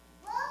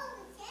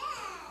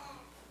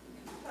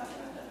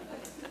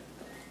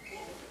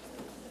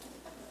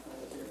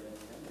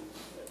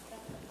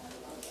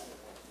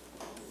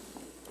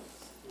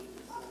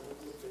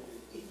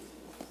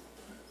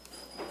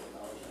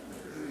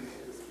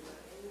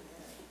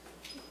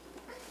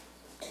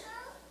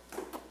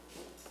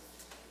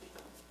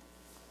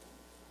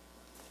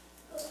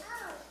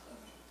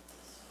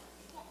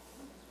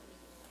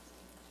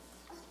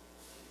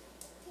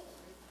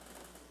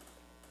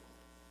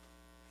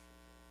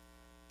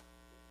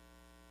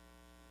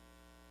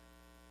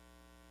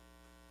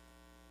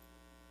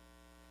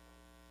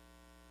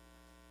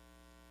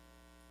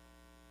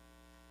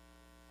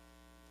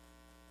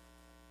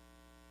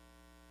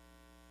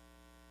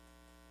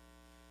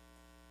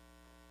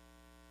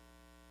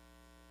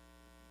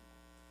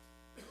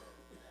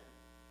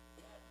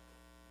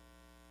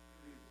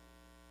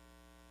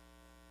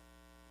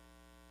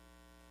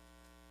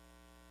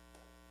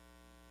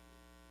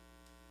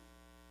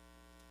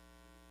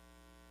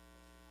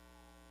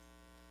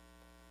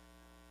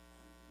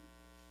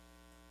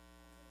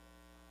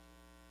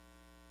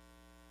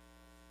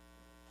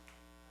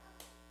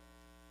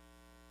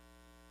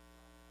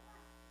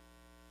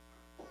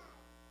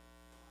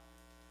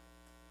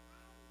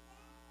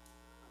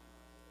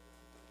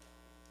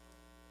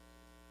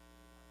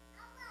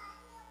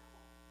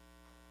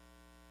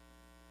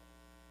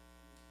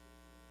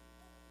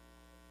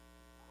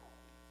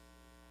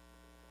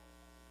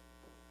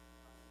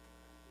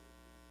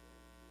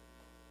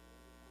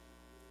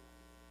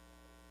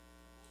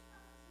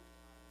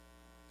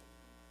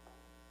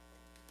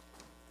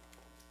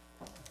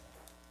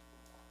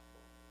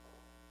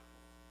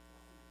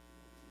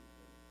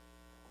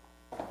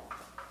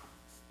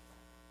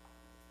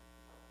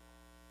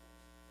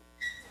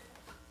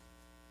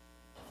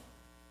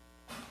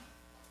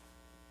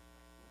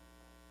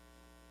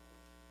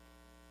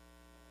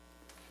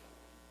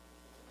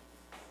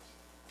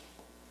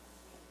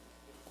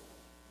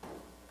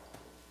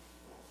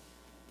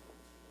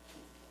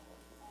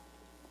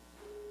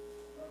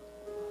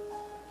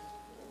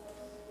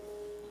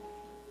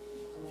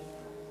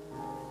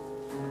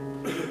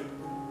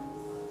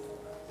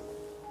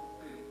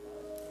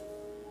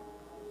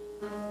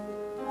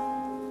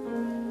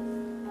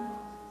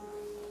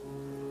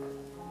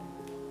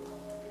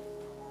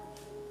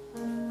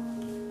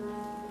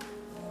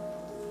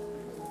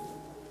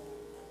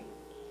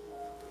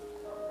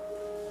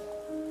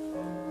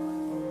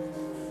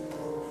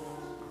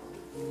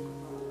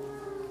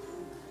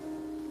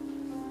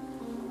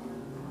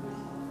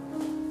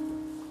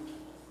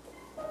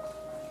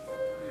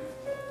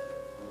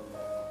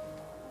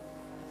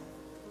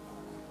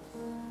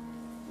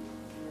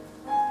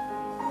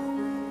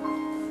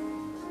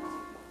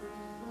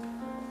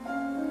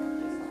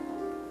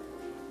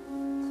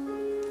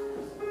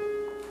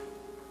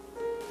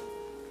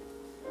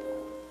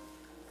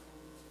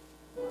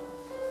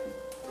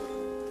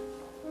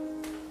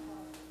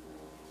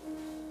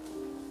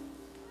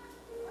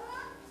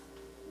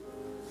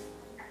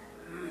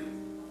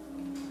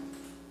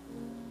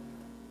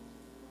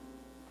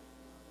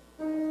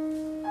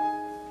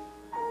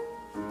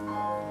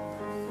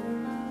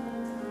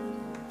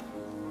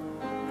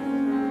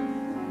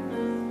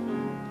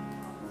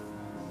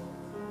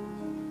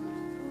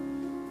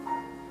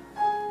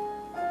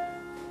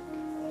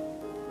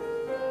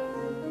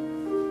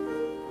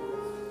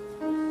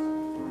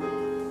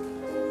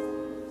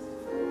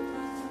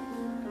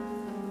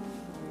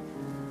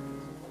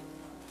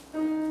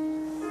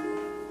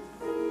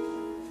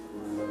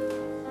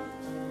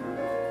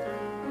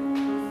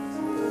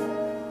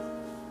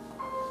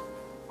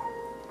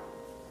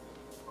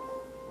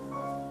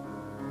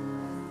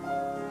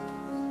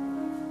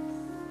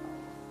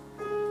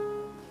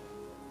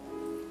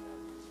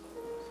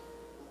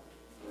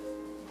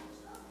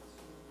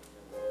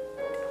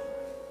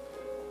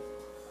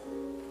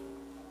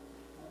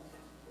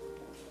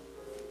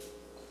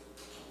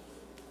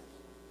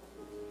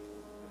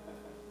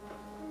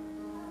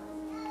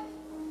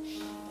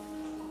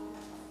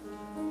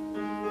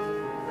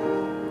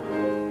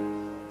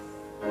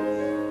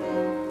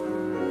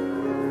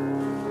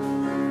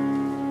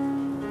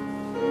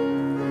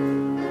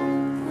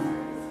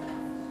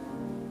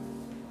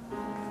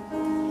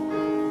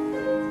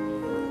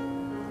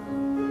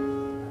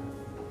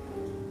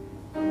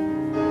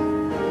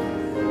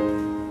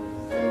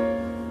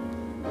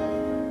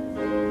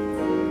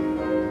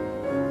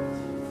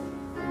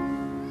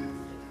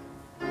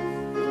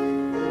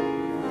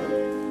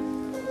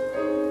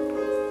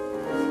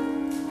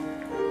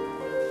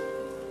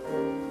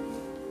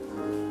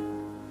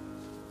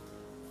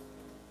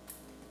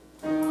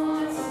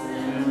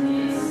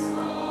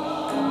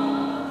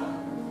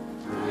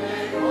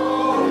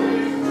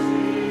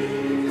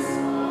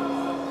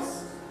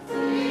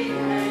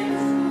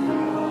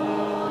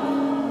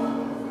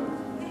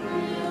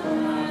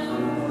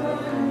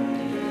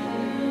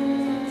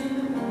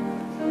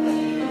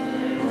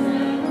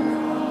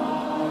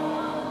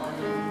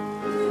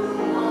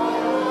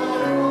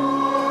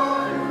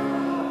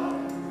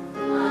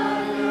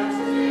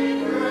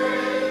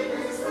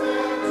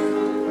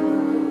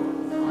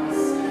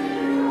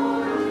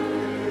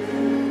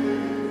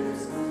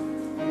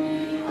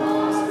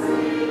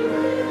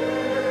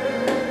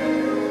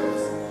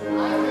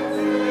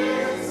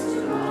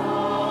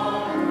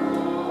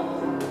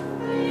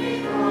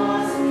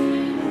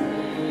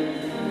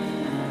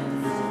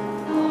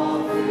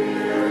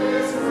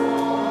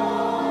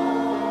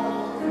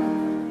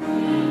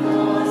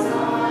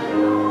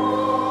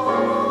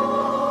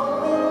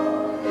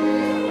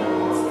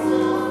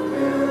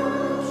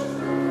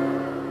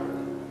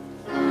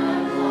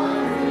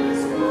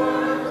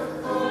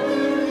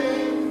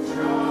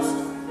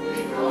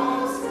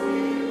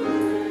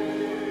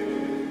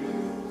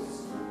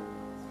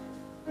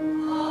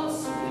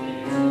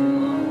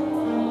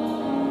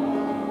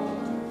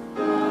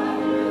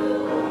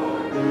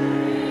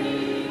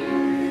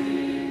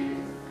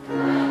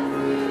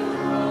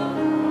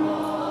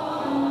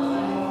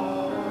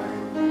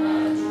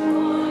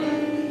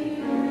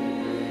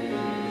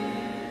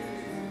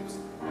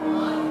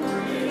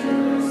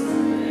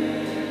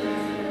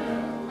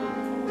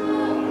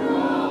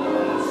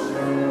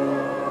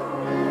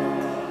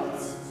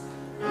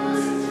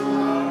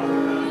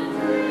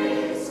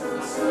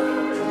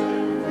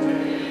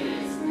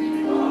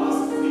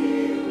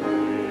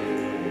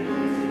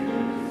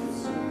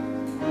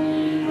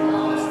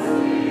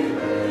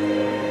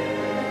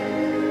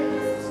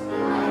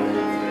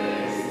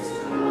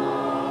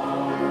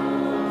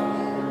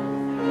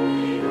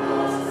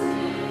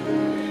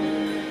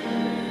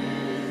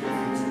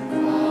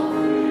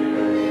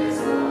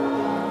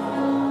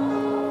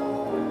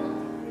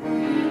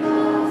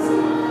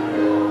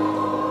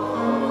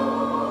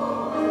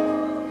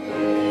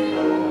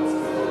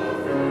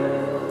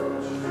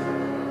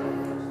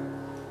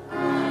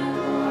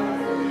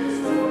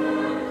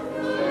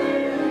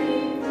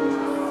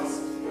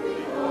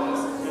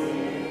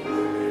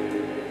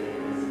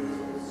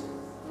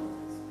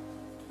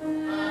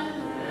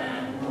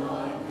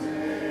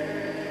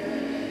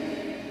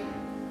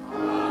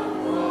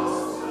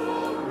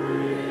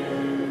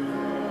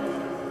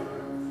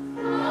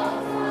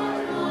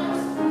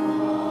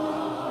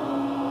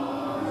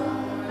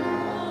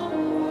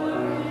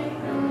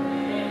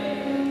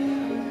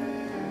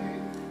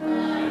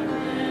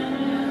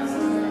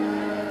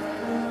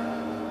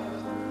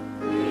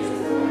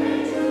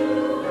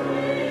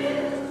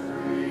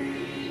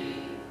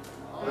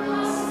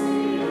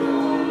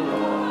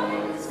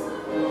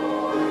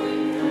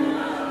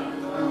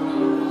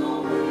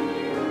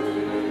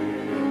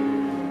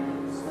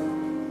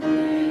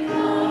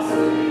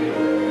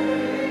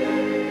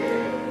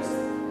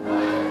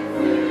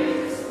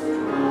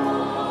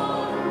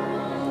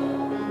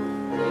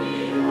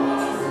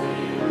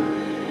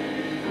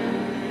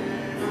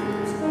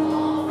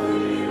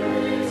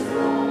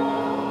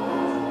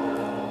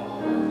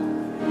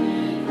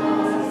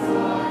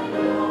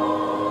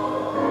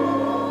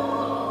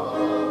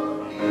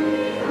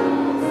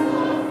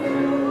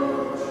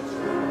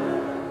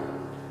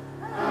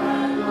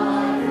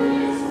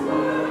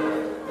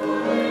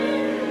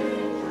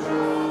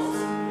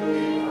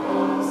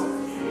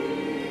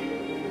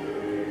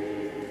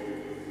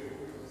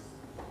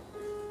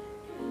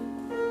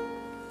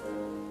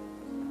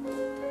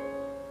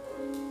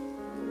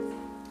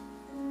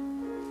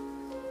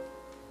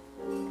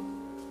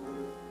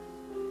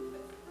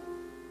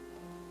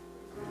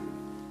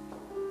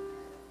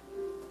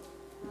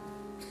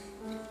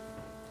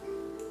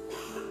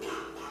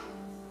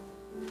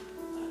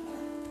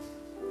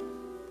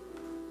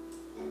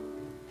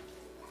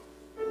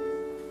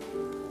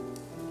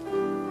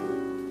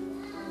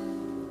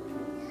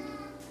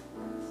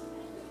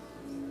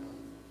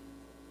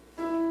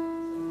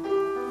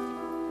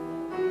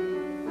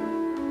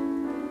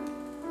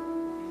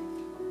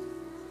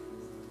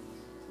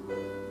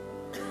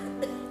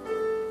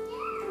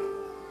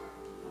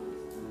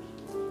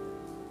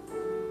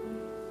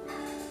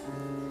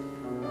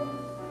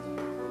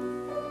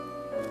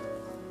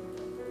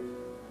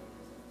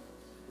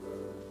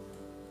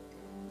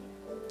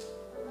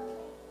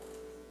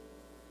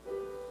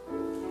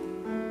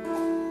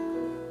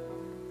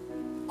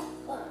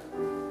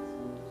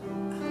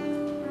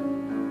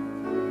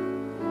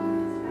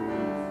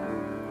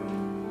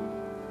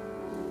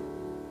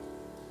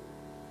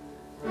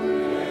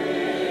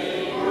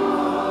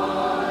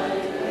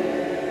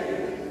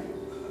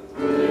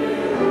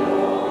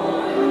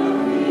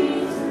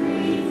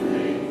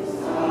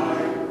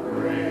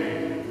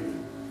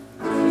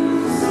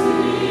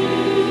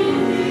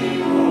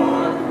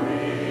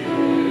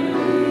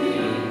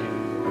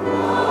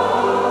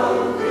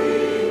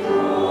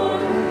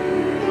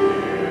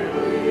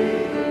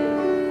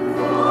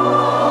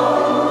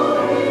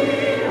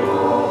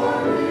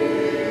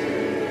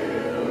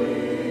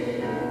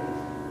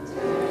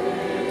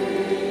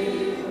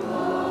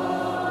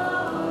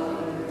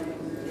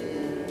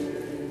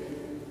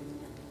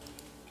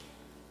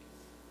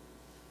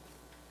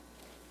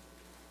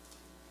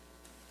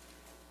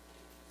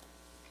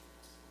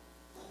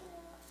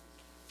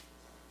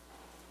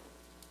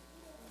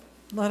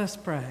 Let us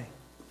pray.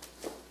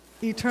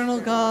 Eternal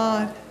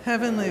God,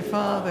 Heavenly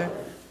Father,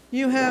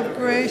 you have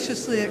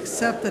graciously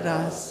accepted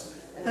us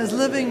as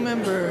living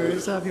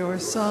members of your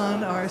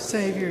Son, our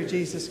Savior,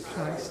 Jesus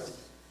Christ.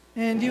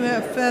 And you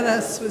have fed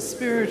us with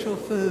spiritual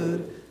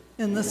food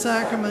in the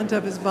sacrament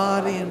of his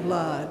body and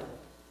blood.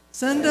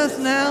 Send us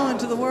now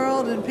into the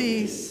world in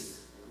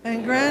peace,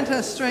 and grant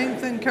us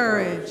strength and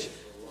courage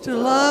to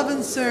love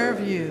and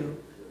serve you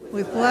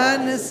with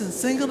gladness and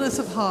singleness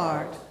of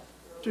heart,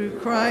 through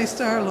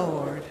Christ our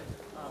Lord.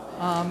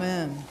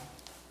 Amen.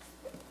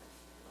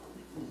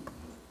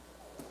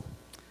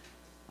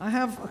 I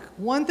have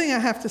one thing I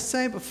have to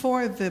say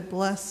before the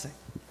blessing.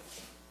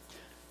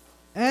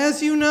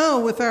 As you know,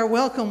 with our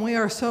welcome, we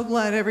are so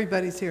glad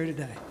everybody's here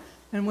today.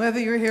 And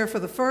whether you're here for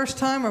the first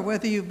time or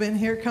whether you've been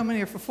here, coming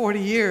here for 40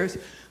 years,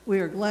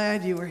 we are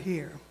glad you are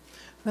here.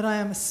 But I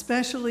am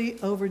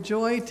especially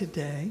overjoyed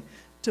today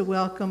to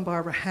welcome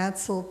Barbara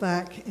Hatzel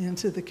back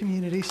into the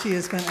community. She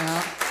has been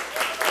out.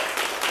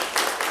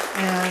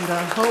 And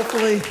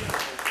hopefully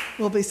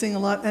we'll be seeing a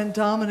lot. And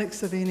Dominic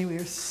Savini, we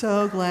are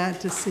so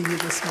glad to see you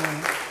this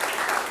morning.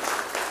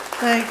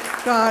 Thank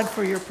God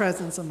for your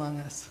presence among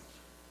us.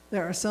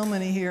 There are so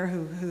many here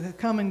who have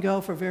come and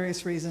go for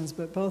various reasons,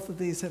 but both of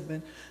these have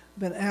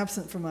been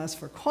absent from us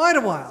for quite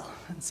a while,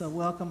 and so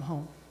welcome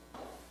home.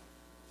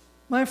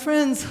 My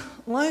friends,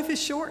 life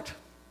is short,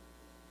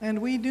 and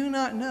we do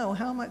not know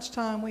how much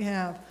time we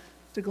have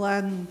to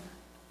gladden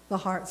the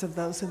hearts of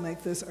those who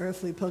make this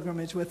earthly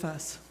pilgrimage with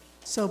us.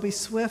 So be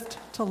swift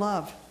to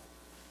love.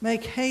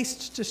 Make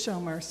haste to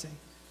show mercy.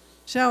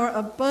 Shower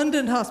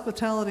abundant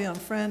hospitality on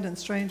friend and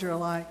stranger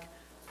alike,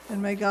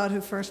 and may God who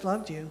first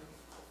loved you,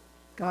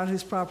 God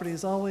whose property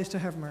is always to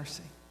have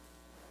mercy,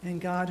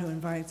 and God who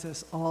invites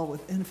us all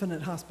with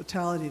infinite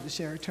hospitality to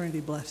share eternity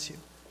bless you.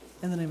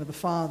 In the name of the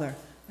Father,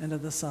 and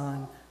of the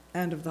Son,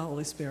 and of the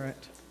Holy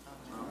Spirit.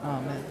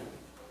 Amen.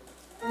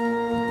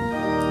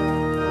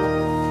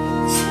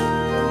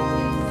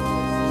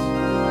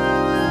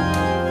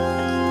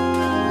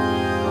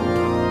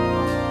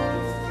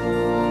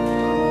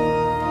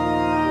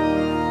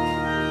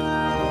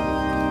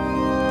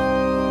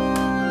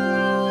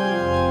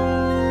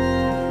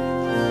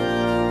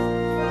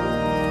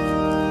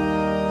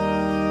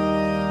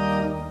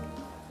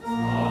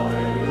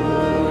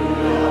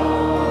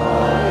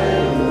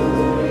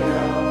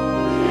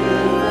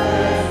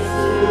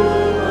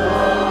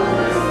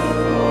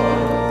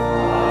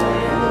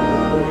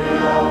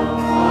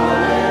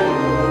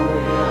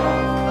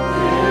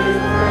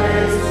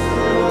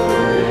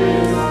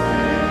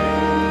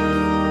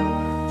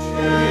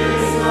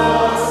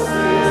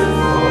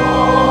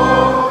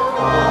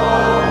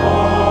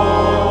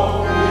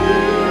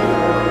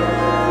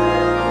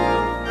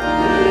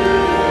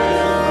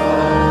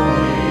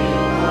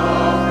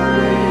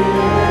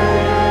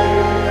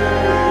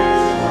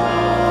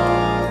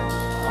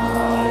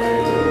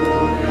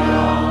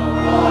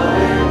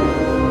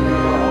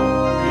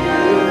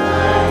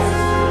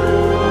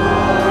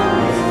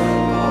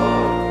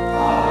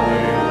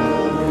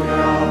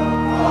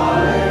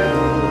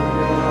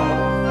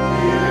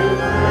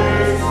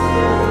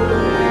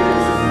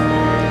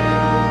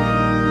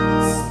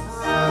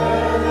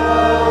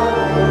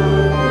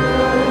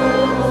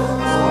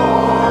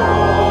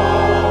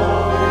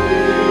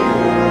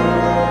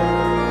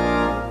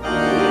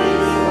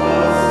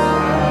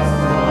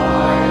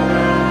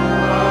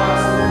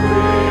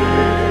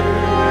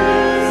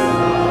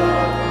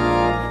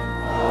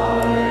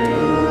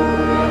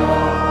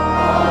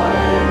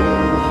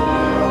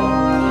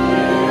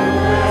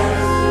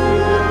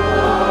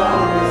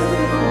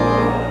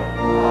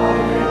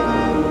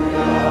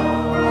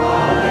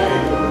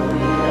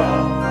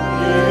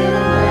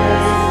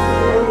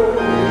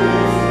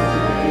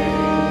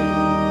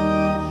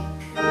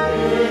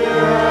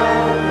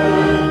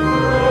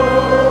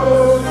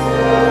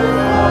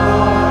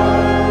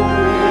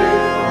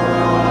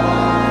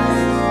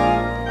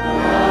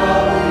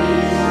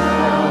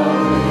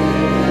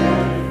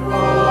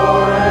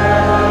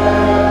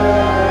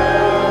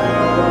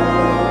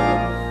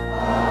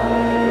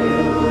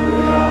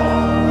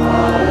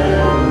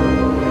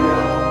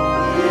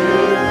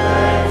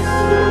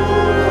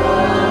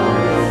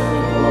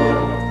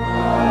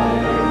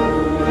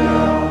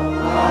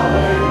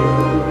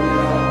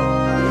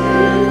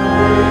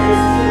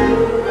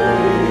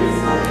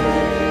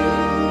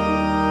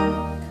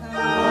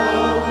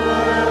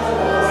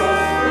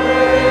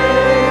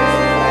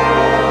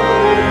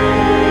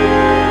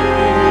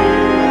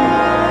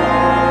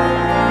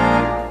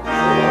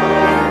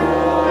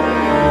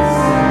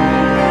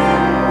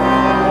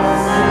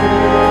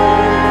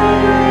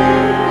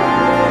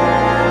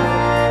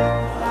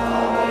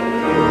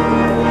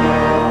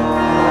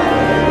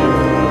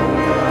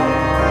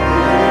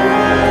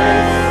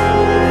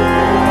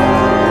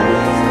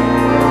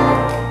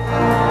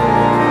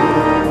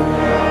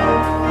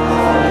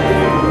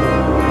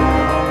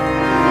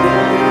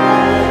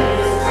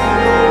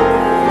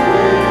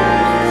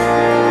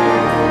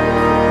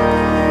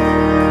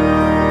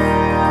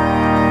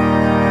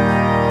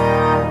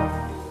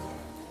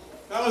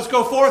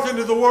 go forth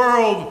into the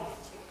world,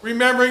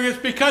 remembering it's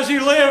because he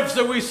lives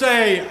that we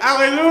say,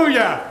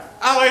 Alleluia,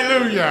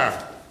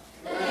 Alleluia.